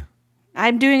streaming.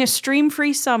 I'm doing a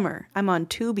stream-free summer. I'm on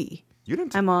Tubi. You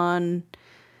didn't. I'm on...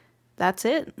 That's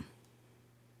it.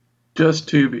 Just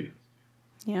Tubi.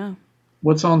 Yeah.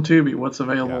 What's on Tubi? What's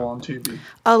available on Tubi?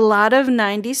 A lot of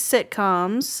 90s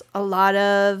sitcoms, a lot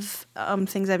of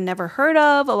things I've never heard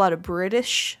of, a lot of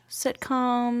British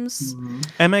sitcoms.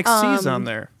 MXC's on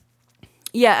there.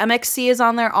 Yeah, MXC is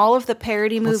on there. All of the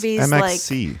parody movies,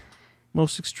 MXC.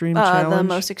 Most Extreme like Challenge. the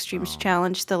Most Extreme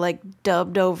Challenge, the like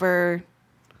dubbed over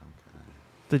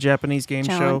The Japanese game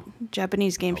show.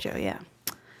 Japanese game show, yeah.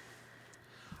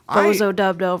 Bozo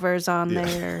dubbed over is on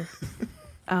there.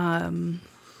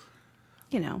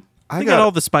 You know, I got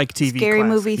all the Spike TV. Scary classics.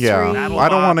 Movie 3. Yeah, I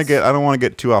don't want to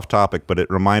get too off topic, but it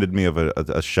reminded me of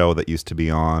a show that used to be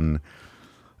on.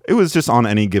 It was just on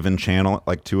any given channel at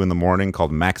like 2 a.m.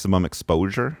 called Maximum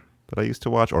Exposure that I used to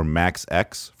watch, or Max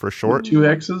X for short. 2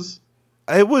 X's?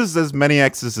 It was as many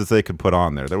X's as they could put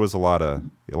on there. There was a lot of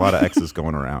X's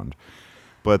going around.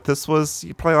 But this was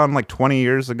probably on like 20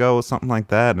 years ago, something like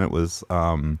that, and it was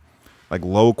like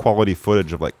low quality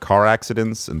footage of like car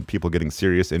accidents and people getting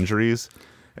serious injuries.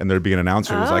 And there'd be an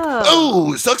announcer who was like,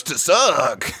 "Oh, sucks to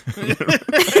suck,"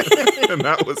 and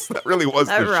that really was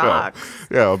That the rocks. show.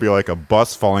 Yeah, it would be like a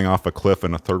bus falling off a cliff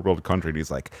in a third world country, and he's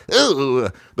like, "Oh,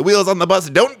 the wheels on the bus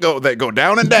don't go; they go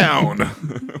down and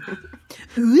down."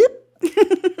 You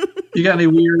got any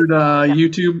weird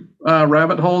YouTube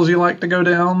rabbit holes you like to go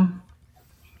down?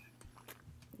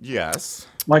 Yes.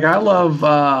 Like I love,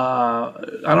 I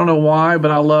don't know why, but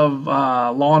I love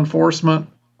law enforcement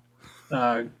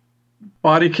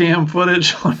body cam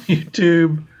footage on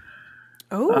YouTube.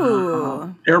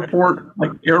 Oh. Airport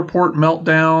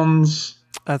meltdowns.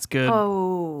 That's good.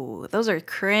 Oh, those are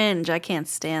cringe. I can't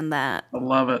stand that. I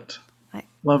love it. I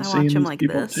Love watch seeing them these like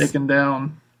people this. taken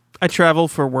down. I travel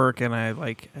for work, and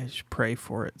I just pray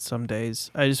for it some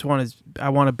days. I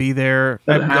want to be there.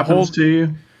 That happens to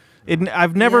you.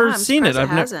 I've never Yeah, I'm seen it.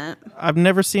 surprised it hasn't. I've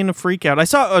never seen a freak out. I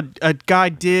saw a guy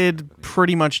did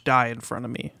pretty much die in front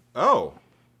of me. Oh.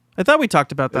 I thought we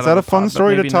talked about that. Is that on a the fun pod, but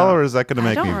story to maybe tell, not. or is that going to I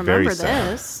make don't me remember very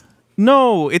sad? this.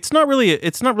 No, it's not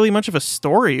really much of a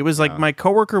story. It was like my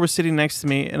coworker was sitting next to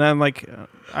me, and I'm like,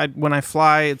 when I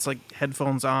fly, it's like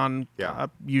headphones on,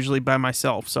 usually by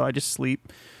myself, so I just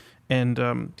sleep.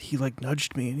 And he like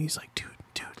nudged me, and he's like, "Dude,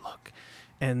 look!"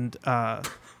 And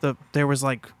there was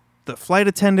like the flight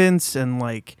attendants and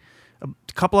like a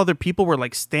couple other people were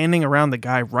like standing around the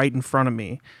guy right in front of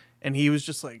me, and he was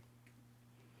just like,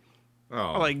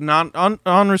 like not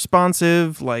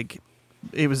unresponsive. Like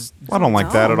it was. I don't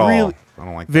like that at all. Really, I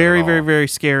don't like that very, at all. very, very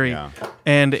scary. Yeah.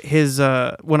 And his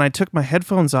when I took my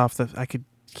headphones off, I could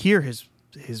hear his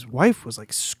wife was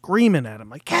like screaming at him,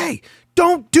 like, "Hey,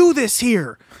 don't do this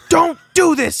here! Don't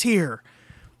do this here!"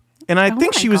 And I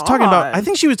think she was talking about. I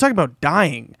think she was talking about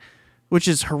dying, which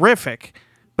is horrific.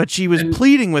 But she was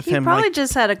pleading with He him, probably like,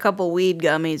 just had a couple weed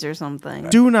gummies or something.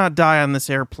 "Do not die on this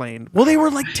airplane." Well, they were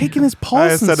like taking his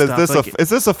pulse. I said, and stuff. is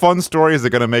this a fun story? Is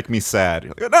it going to make me sad?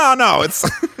 You're like, no, it's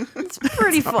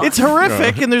Pretty fun. It's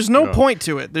horrific, and there's no point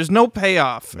to it. There's no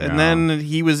payoff. And then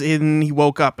he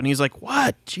woke up, and he's like,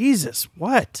 "What? Jesus,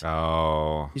 what?"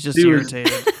 Oh. He's just He was-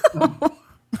 irritated.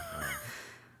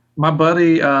 My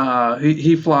buddy,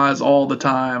 he flies all the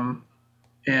time,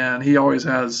 and he always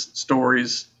has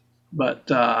stories. But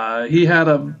he had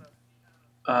a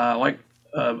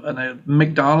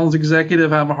McDonald's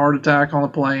executive have a heart attack on the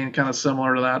plane, kind of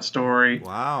similar to that story.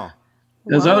 Wow.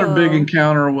 His other big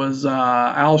encounter was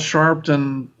Al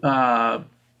Sharpton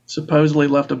supposedly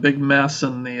left a big mess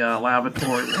in the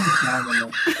lavatory one time in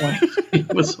the plane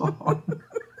he was on.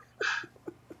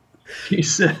 He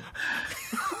said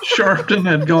Sharpton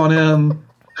had gone in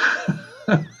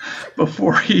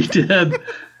before he did,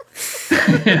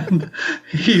 and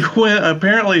he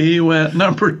went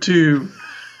number 2,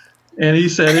 and he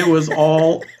said it was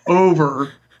all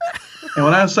over. And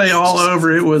when I say all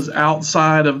over, it was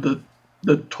outside of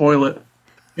the toilet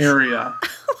area.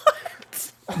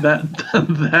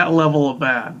 That level of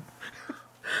bad.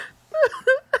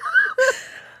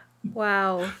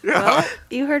 Wow. Well,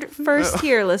 you heard it first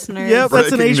here, listeners. Yep,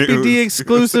 that's an Breaking HBD news.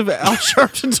 exclusive. Al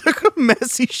Sharpton took a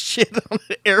messy shit on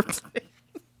an airplane.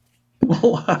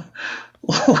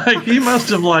 Like he must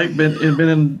have been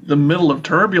in the middle of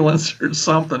turbulence or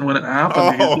something when it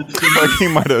happened. Oh, like he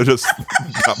might have just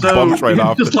got bumped right he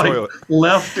off the just, like, toilet.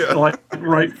 left,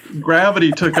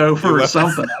 gravity took over or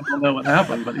something. I don't know what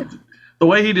happened, but the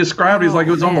way he described it, he's like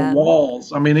it was on the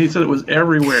walls. I mean, he said it was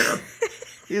everywhere.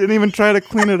 He didn't even try to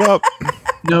clean it up.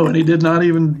 No, and he did not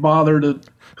even bother to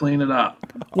clean it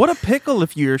up. What a pickle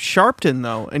if you're Sharpton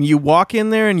though, and you walk in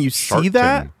there and you see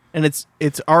that, and it's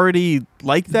already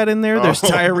like that in there. There's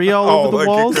diarrhea all over the like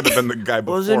walls. It could have been the guy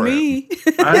before Wasn't me.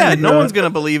 Yeah, no one's gonna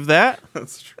believe that.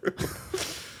 That's true.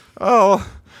 Oh,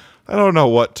 I don't know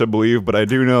what to believe, but I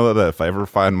do know that if I ever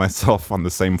find myself on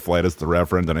the same flight as the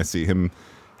Reverend and I see him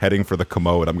heading for the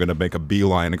commode, I'm going to make a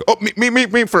beeline and go, "Oh,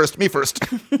 me first, me first."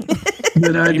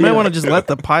 Good idea. You might want to just let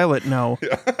the pilot know.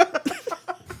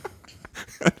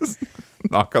 Just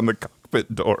knock on the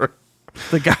cockpit door.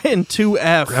 The guy in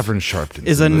 2F Reverend Sharpton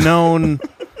is a known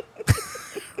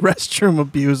restroom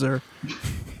abuser.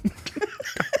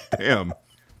 Damn.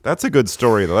 That's a good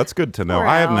story, though. That's good to know. Poor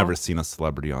I have Al. never seen a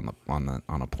celebrity on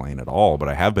a plane at all, but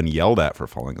I have been yelled at for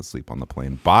falling asleep on the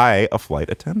plane by a flight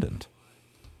attendant.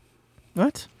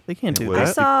 What? They can't do was- I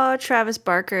that. saw Travis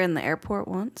Barker in the airport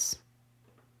once.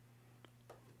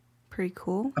 Pretty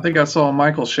cool. I think I saw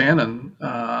Michael Shannon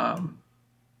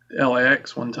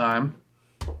LAX one time.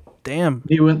 Damn.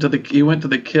 He went to the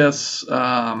Kiss.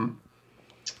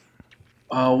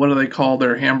 What do they call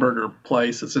their hamburger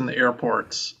place? It's in the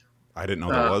airports. I didn't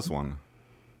know there was one.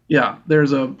 Yeah,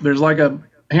 there's like a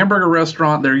hamburger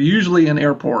restaurant. They're usually in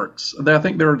airports. I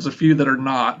think there's a few that are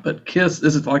not, but Kiss,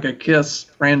 this is like a Kiss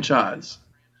franchise.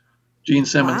 Gene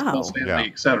Simmons, Wow. Bill Stanley, Yeah.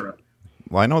 etc.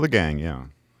 Well, I know the gang, yeah.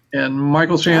 And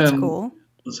Michael That's Shannon cool.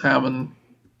 was having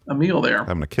a meal there at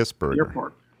Having a kiss the burger.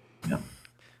 airport.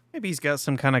 Maybe he's got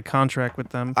some kind of contract with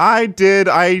them. I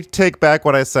take back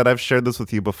what I said. I've shared this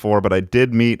with you before, but I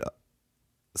did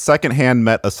secondhand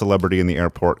met a celebrity in the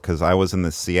airport because I was in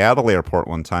the Seattle airport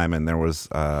one time and there was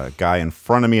a guy in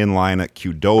front of me in line at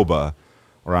Qdoba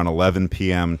around 11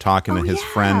 p.m. talking to his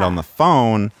friend on the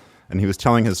phone, and he was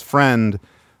telling his friend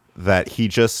that he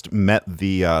just met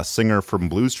the singer from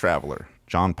Blues Traveler,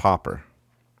 John Popper.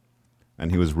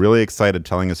 And he was really excited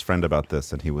telling his friend about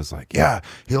this. And he was like, "Yeah,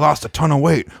 he lost a ton of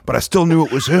weight, but I still knew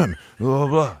it was him." Blah,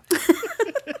 blah.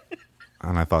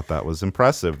 And I thought that was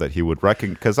impressive that he would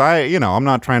recognize, because I'm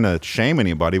not trying to shame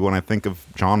anybody. When I think of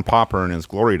John Popper in his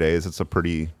glory days, it's a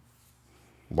pretty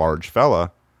large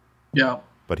fella. Yeah.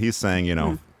 But he's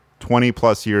saying, 20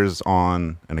 plus years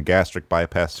on and a gastric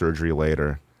bypass surgery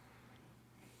later.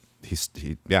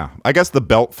 I guess the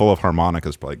belt full of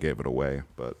harmonicas probably gave it away,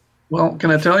 but. Well,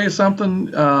 can I tell you something?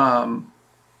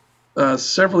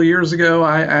 Several years ago,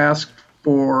 I asked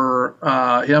for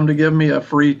him to give me a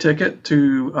free ticket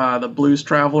to the Blues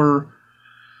Traveler.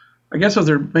 I guess it was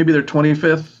maybe their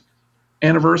 25th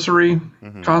anniversary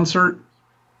concert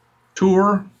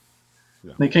tour.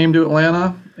 Yeah. They came to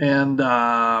Atlanta, and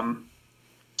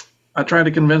I tried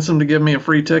to convince him to give me a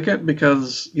free ticket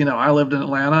because, I lived in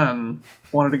Atlanta and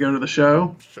wanted to go to the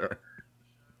show. Sure.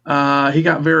 He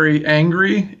got very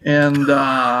angry, and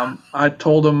I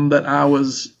told him that I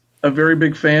was a very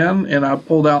big fan, and I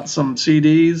pulled out some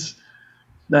CDs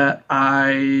that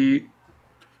in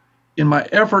my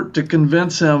effort to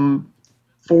convince him,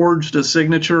 forged a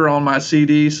signature on my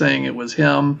CD saying it was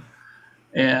him,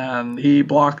 and he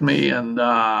blocked me and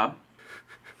never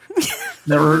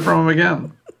heard from him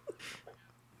again.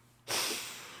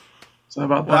 So how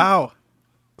about that? Wow.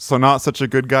 So not such a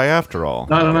good guy after all.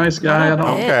 Not a nice guy at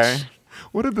all. Okay.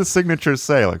 What did the signatures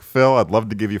say? Like, Phil, I'd love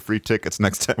to give you free tickets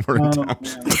next time we're in town.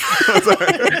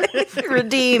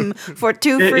 Redeem for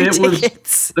 2 free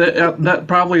tickets. That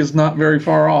probably is not very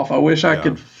far off. I wish I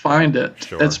could find it.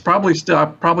 Sure. It's probably still. I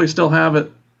probably still have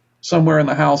it somewhere in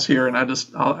the house here, and I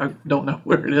don't know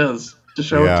where it is to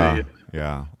show it to you.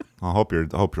 Yeah. I hope your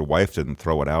wife didn't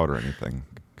throw it out or anything,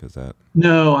 because that.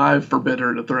 No, I forbid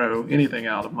her to throw anything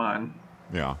out of mine.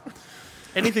 Yeah.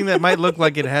 Anything that might look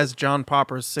like it has John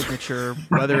Popper's signature,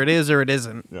 whether it is or it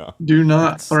isn't. Yeah. Do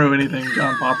not throw anything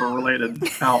John Popper related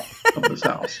out of this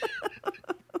house.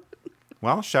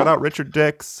 Well, shout out Richard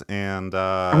Dix, and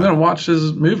I'm gonna watch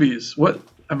his movies.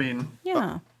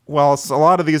 Yeah. Well, a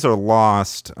lot of these are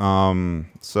lost.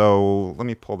 So let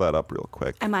me pull that up real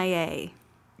quick. MIA.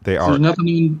 They are.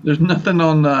 There's nothing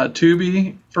on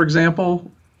Tubi, for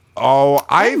example. Oh,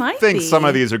 I might think be. some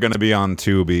of these are going to be on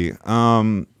Tubi.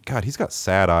 God, he's got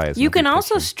sad eyes. You can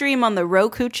also stream on the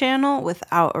Roku channel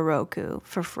without a Roku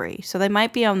for free. So they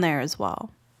might be on there as well.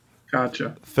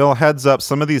 Gotcha. Phil, heads up.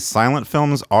 Some of these silent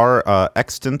films are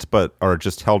extant, but are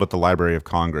just held at the Library of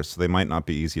Congress, so they might not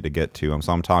be easy to get to.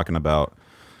 So I'm talking about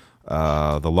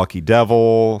The Lucky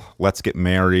Devil, Let's Get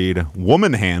Married,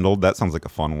 Woman Handled. That sounds like a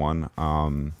fun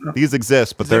one. These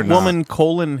exist, but they're not.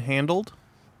 Woman : handled?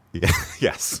 Yeah.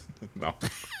 Yes. No.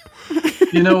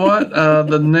 You know what?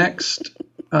 The next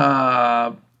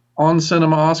On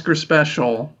Cinema Oscar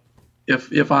special,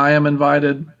 if I am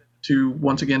invited to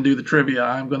once again do the trivia,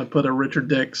 I'm going to put a Richard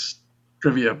Dix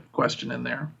trivia question in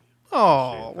there.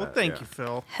 Oh, well, thank you,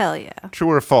 Phil. Hell yeah. True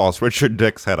or false? Richard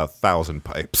Dix had 1,000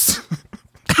 pipes.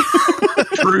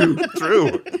 True.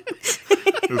 True.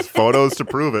 There's photos to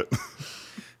prove it.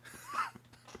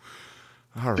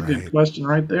 All That's a right. good question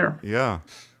right there. Yeah.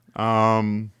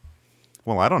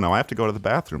 Well, I don't know. I have to go to the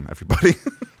bathroom, everybody.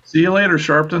 See you later,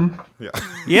 Sharpton. Yeah.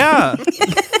 Yeah.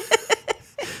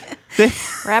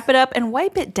 Wrap it up and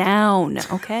wipe it down,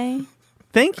 okay?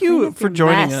 Thank you Clean up for your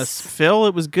joining mess. us, Phil.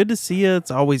 It was good to see you.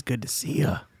 It's always good to see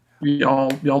you.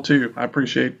 Y'all too. I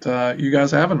appreciate you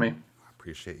guys having me.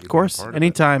 Appreciate you. Of course,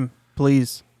 anytime.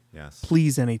 Please. Yes.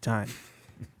 Please, anytime.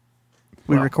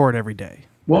 We record every day.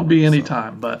 Won't be any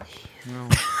time, but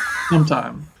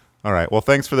sometime. All right. Well,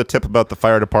 thanks for the tip about the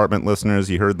fire department, listeners.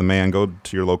 You heard the man. Go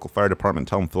to your local fire department.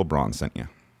 Tell them Phil Braun sent you.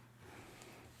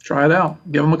 Try it out.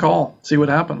 Give them a call. See what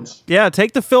happens. Yeah,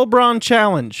 take the Phil Braun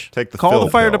challenge. Take the Call Phil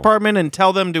the fire pill. department and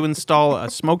tell them to install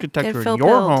a smoke detector in Phil your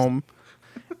pilled. home.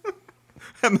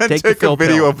 And then Take the take a Phil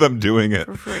video pill. of them doing it.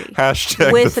 For free.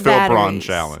 Hashtag With the Phil Braun batteries.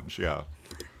 challenge. Yeah.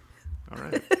 All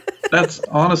right. That's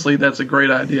a great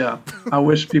idea. I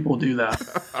wish people do that.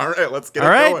 All right. Let's get All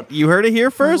it right, going. you heard it here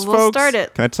 1st We'll folks. start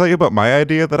it. Can I tell you about my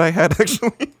idea that I had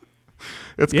actually?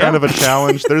 It's kind of a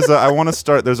challenge. I want to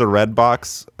start. There's a Red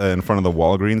Box in front of the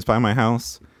Walgreens by my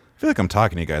house. I feel like I'm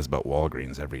talking to you guys about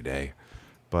Walgreens every day,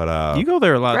 but You go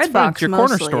there a lot. It's Red fun. Box It's your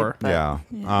corner mostly, store. but- yeah.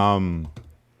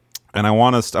 And I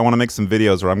want to make some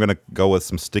videos where I'm gonna go with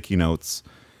some sticky notes,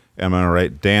 and I'm gonna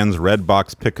write Dan's Red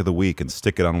Box pick of the week and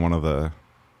stick it on one of the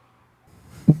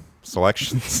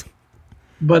selections.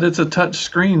 But it's a touch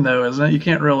screen, though, isn't it? You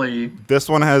can't really. This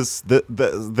one has a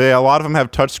lot of them have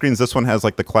touch screens. This one has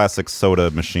like the classic soda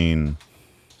machine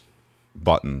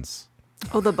buttons.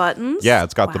 Oh, the buttons? Yeah,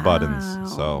 it's got the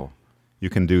buttons, so you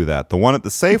can do that. The one at the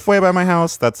Safeway by my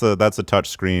house, that's a touch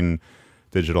screen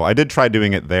digital. I did try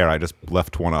doing it there. I just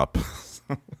left one up.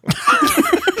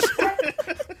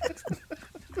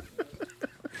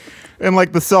 And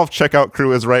like the self-checkout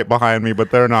crew is right behind me,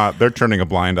 but they're not. They're turning a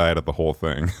blind eye at the whole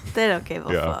thing. They don't give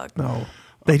a Yeah. fuck. No,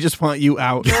 they just want you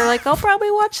out. They're like, I'll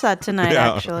probably watch that tonight,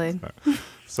 Yeah. actually.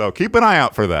 So keep an eye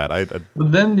out for that.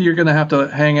 But then you're going to have to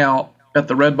hang out at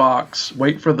the Red Box,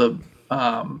 wait for the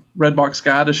Red Box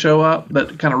guy to show up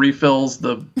that kind of refills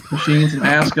the machines and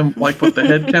ask him like what the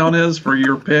head count is for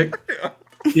your pick.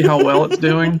 See how well it's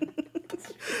doing.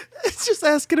 It's just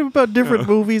asking him about different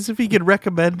movies if he could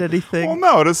recommend anything. Well,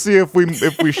 no, to see if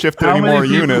we shifted How any many more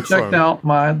people units. checked out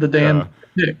the Dan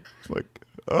pick? Like,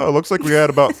 oh, it looks like we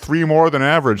had about 3 more than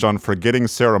average on Forgetting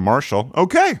Sarah Marshall.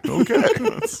 Okay.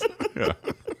 Yeah.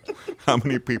 How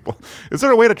many people? Is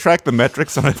there a way to track the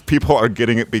metrics on if people are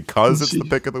getting it because it's the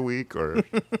pick of the week, or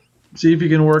See if you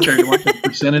can work like a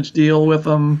percentage deal with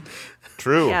them.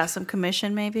 true? Yeah, some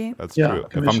commission maybe. That's Yeah, true. If I'm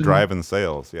commission. driving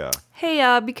sales, yeah.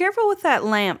 Hey, be careful with that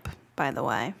lamp, by the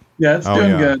way, Yeah, it's Oh,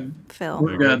 doing yeah. good. Phil.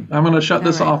 We're good. I'm going to shut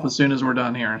this All right. off as soon as we're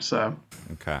done here. So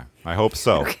Okay. I hope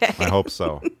so. Okay. I hope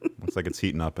so. Looks like it's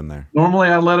heating up in there. normally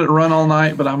I let it run all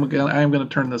night, but I am gonna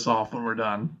turn this off when we're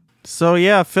done. So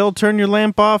yeah, Phil, turn your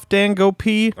lamp off. Dan, go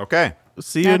pee. Okay.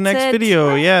 See you That's next it.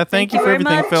 video. Yeah, thank you for very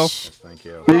everything, Phil. much. Thank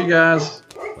you. See you guys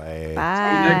Bye.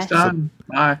 Bye. next time.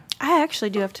 Bye. I actually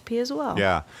do have to pee as well.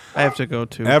 Yeah. I have to go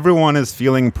too. Everyone is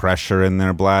feeling pressure in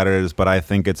their bladders, but I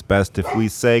think it's best if we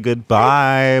say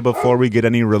goodbye before we get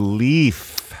any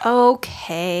relief.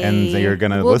 Okay. And you're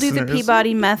gonna We'll do the listeners-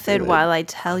 Peabody method while I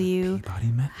tell you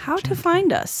how to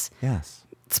find us. Yes.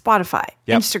 Spotify,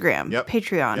 Yep. Instagram, Yep.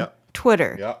 Patreon, Yep.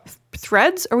 Twitter, Yep.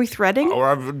 Threads. Are we threading?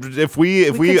 Or if we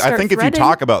could I start think if you threading.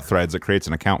 talk about Threads, it creates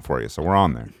an account for you, so we're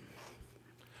on there.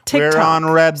 TikTok, We're on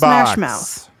Redbox. Smash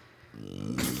Mouth,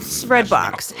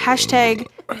 Redbox, hashtag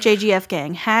JGF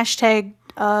Gang, hashtag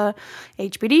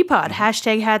HBD Pod,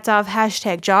 hashtag Hats Off,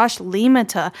 hashtag Josh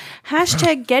Limata,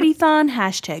 hashtag Gettython,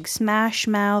 hashtag Smash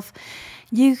Mouth.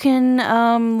 You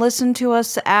can listen to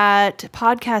us at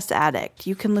Podcast Addict.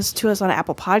 You can listen to us on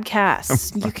Apple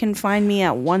Podcasts. You can find me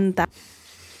at 1000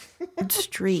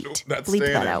 Street. Bleep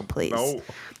that out, please. No.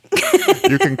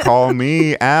 You can call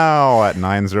me Al at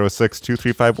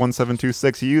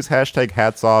 906-235-1726. You use hashtag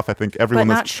hats off. I think everyone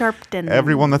But not that's Sharpton.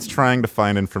 everyone that's trying to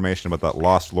find information about that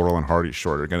lost Laurel and Hardy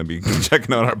short are going to be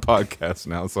checking out our podcast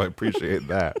now, so I appreciate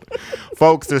that.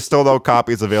 Folks, there's still no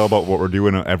copies available of what we're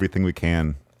doing and everything we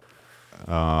can.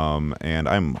 And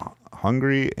I'm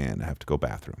hungry and I have to go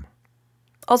bathroom.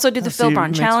 Also, do the see Phil you Braun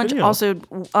next challenge. video. Also,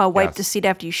 wipe Yes. the seat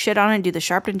after you shit on it. Do the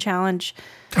Sharpton challenge,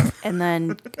 and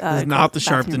then It's not the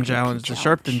bathroom Sharpton pee challenge. The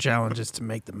Sharpton challenge is to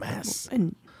make the mess.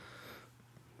 And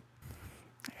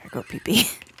go pee pee.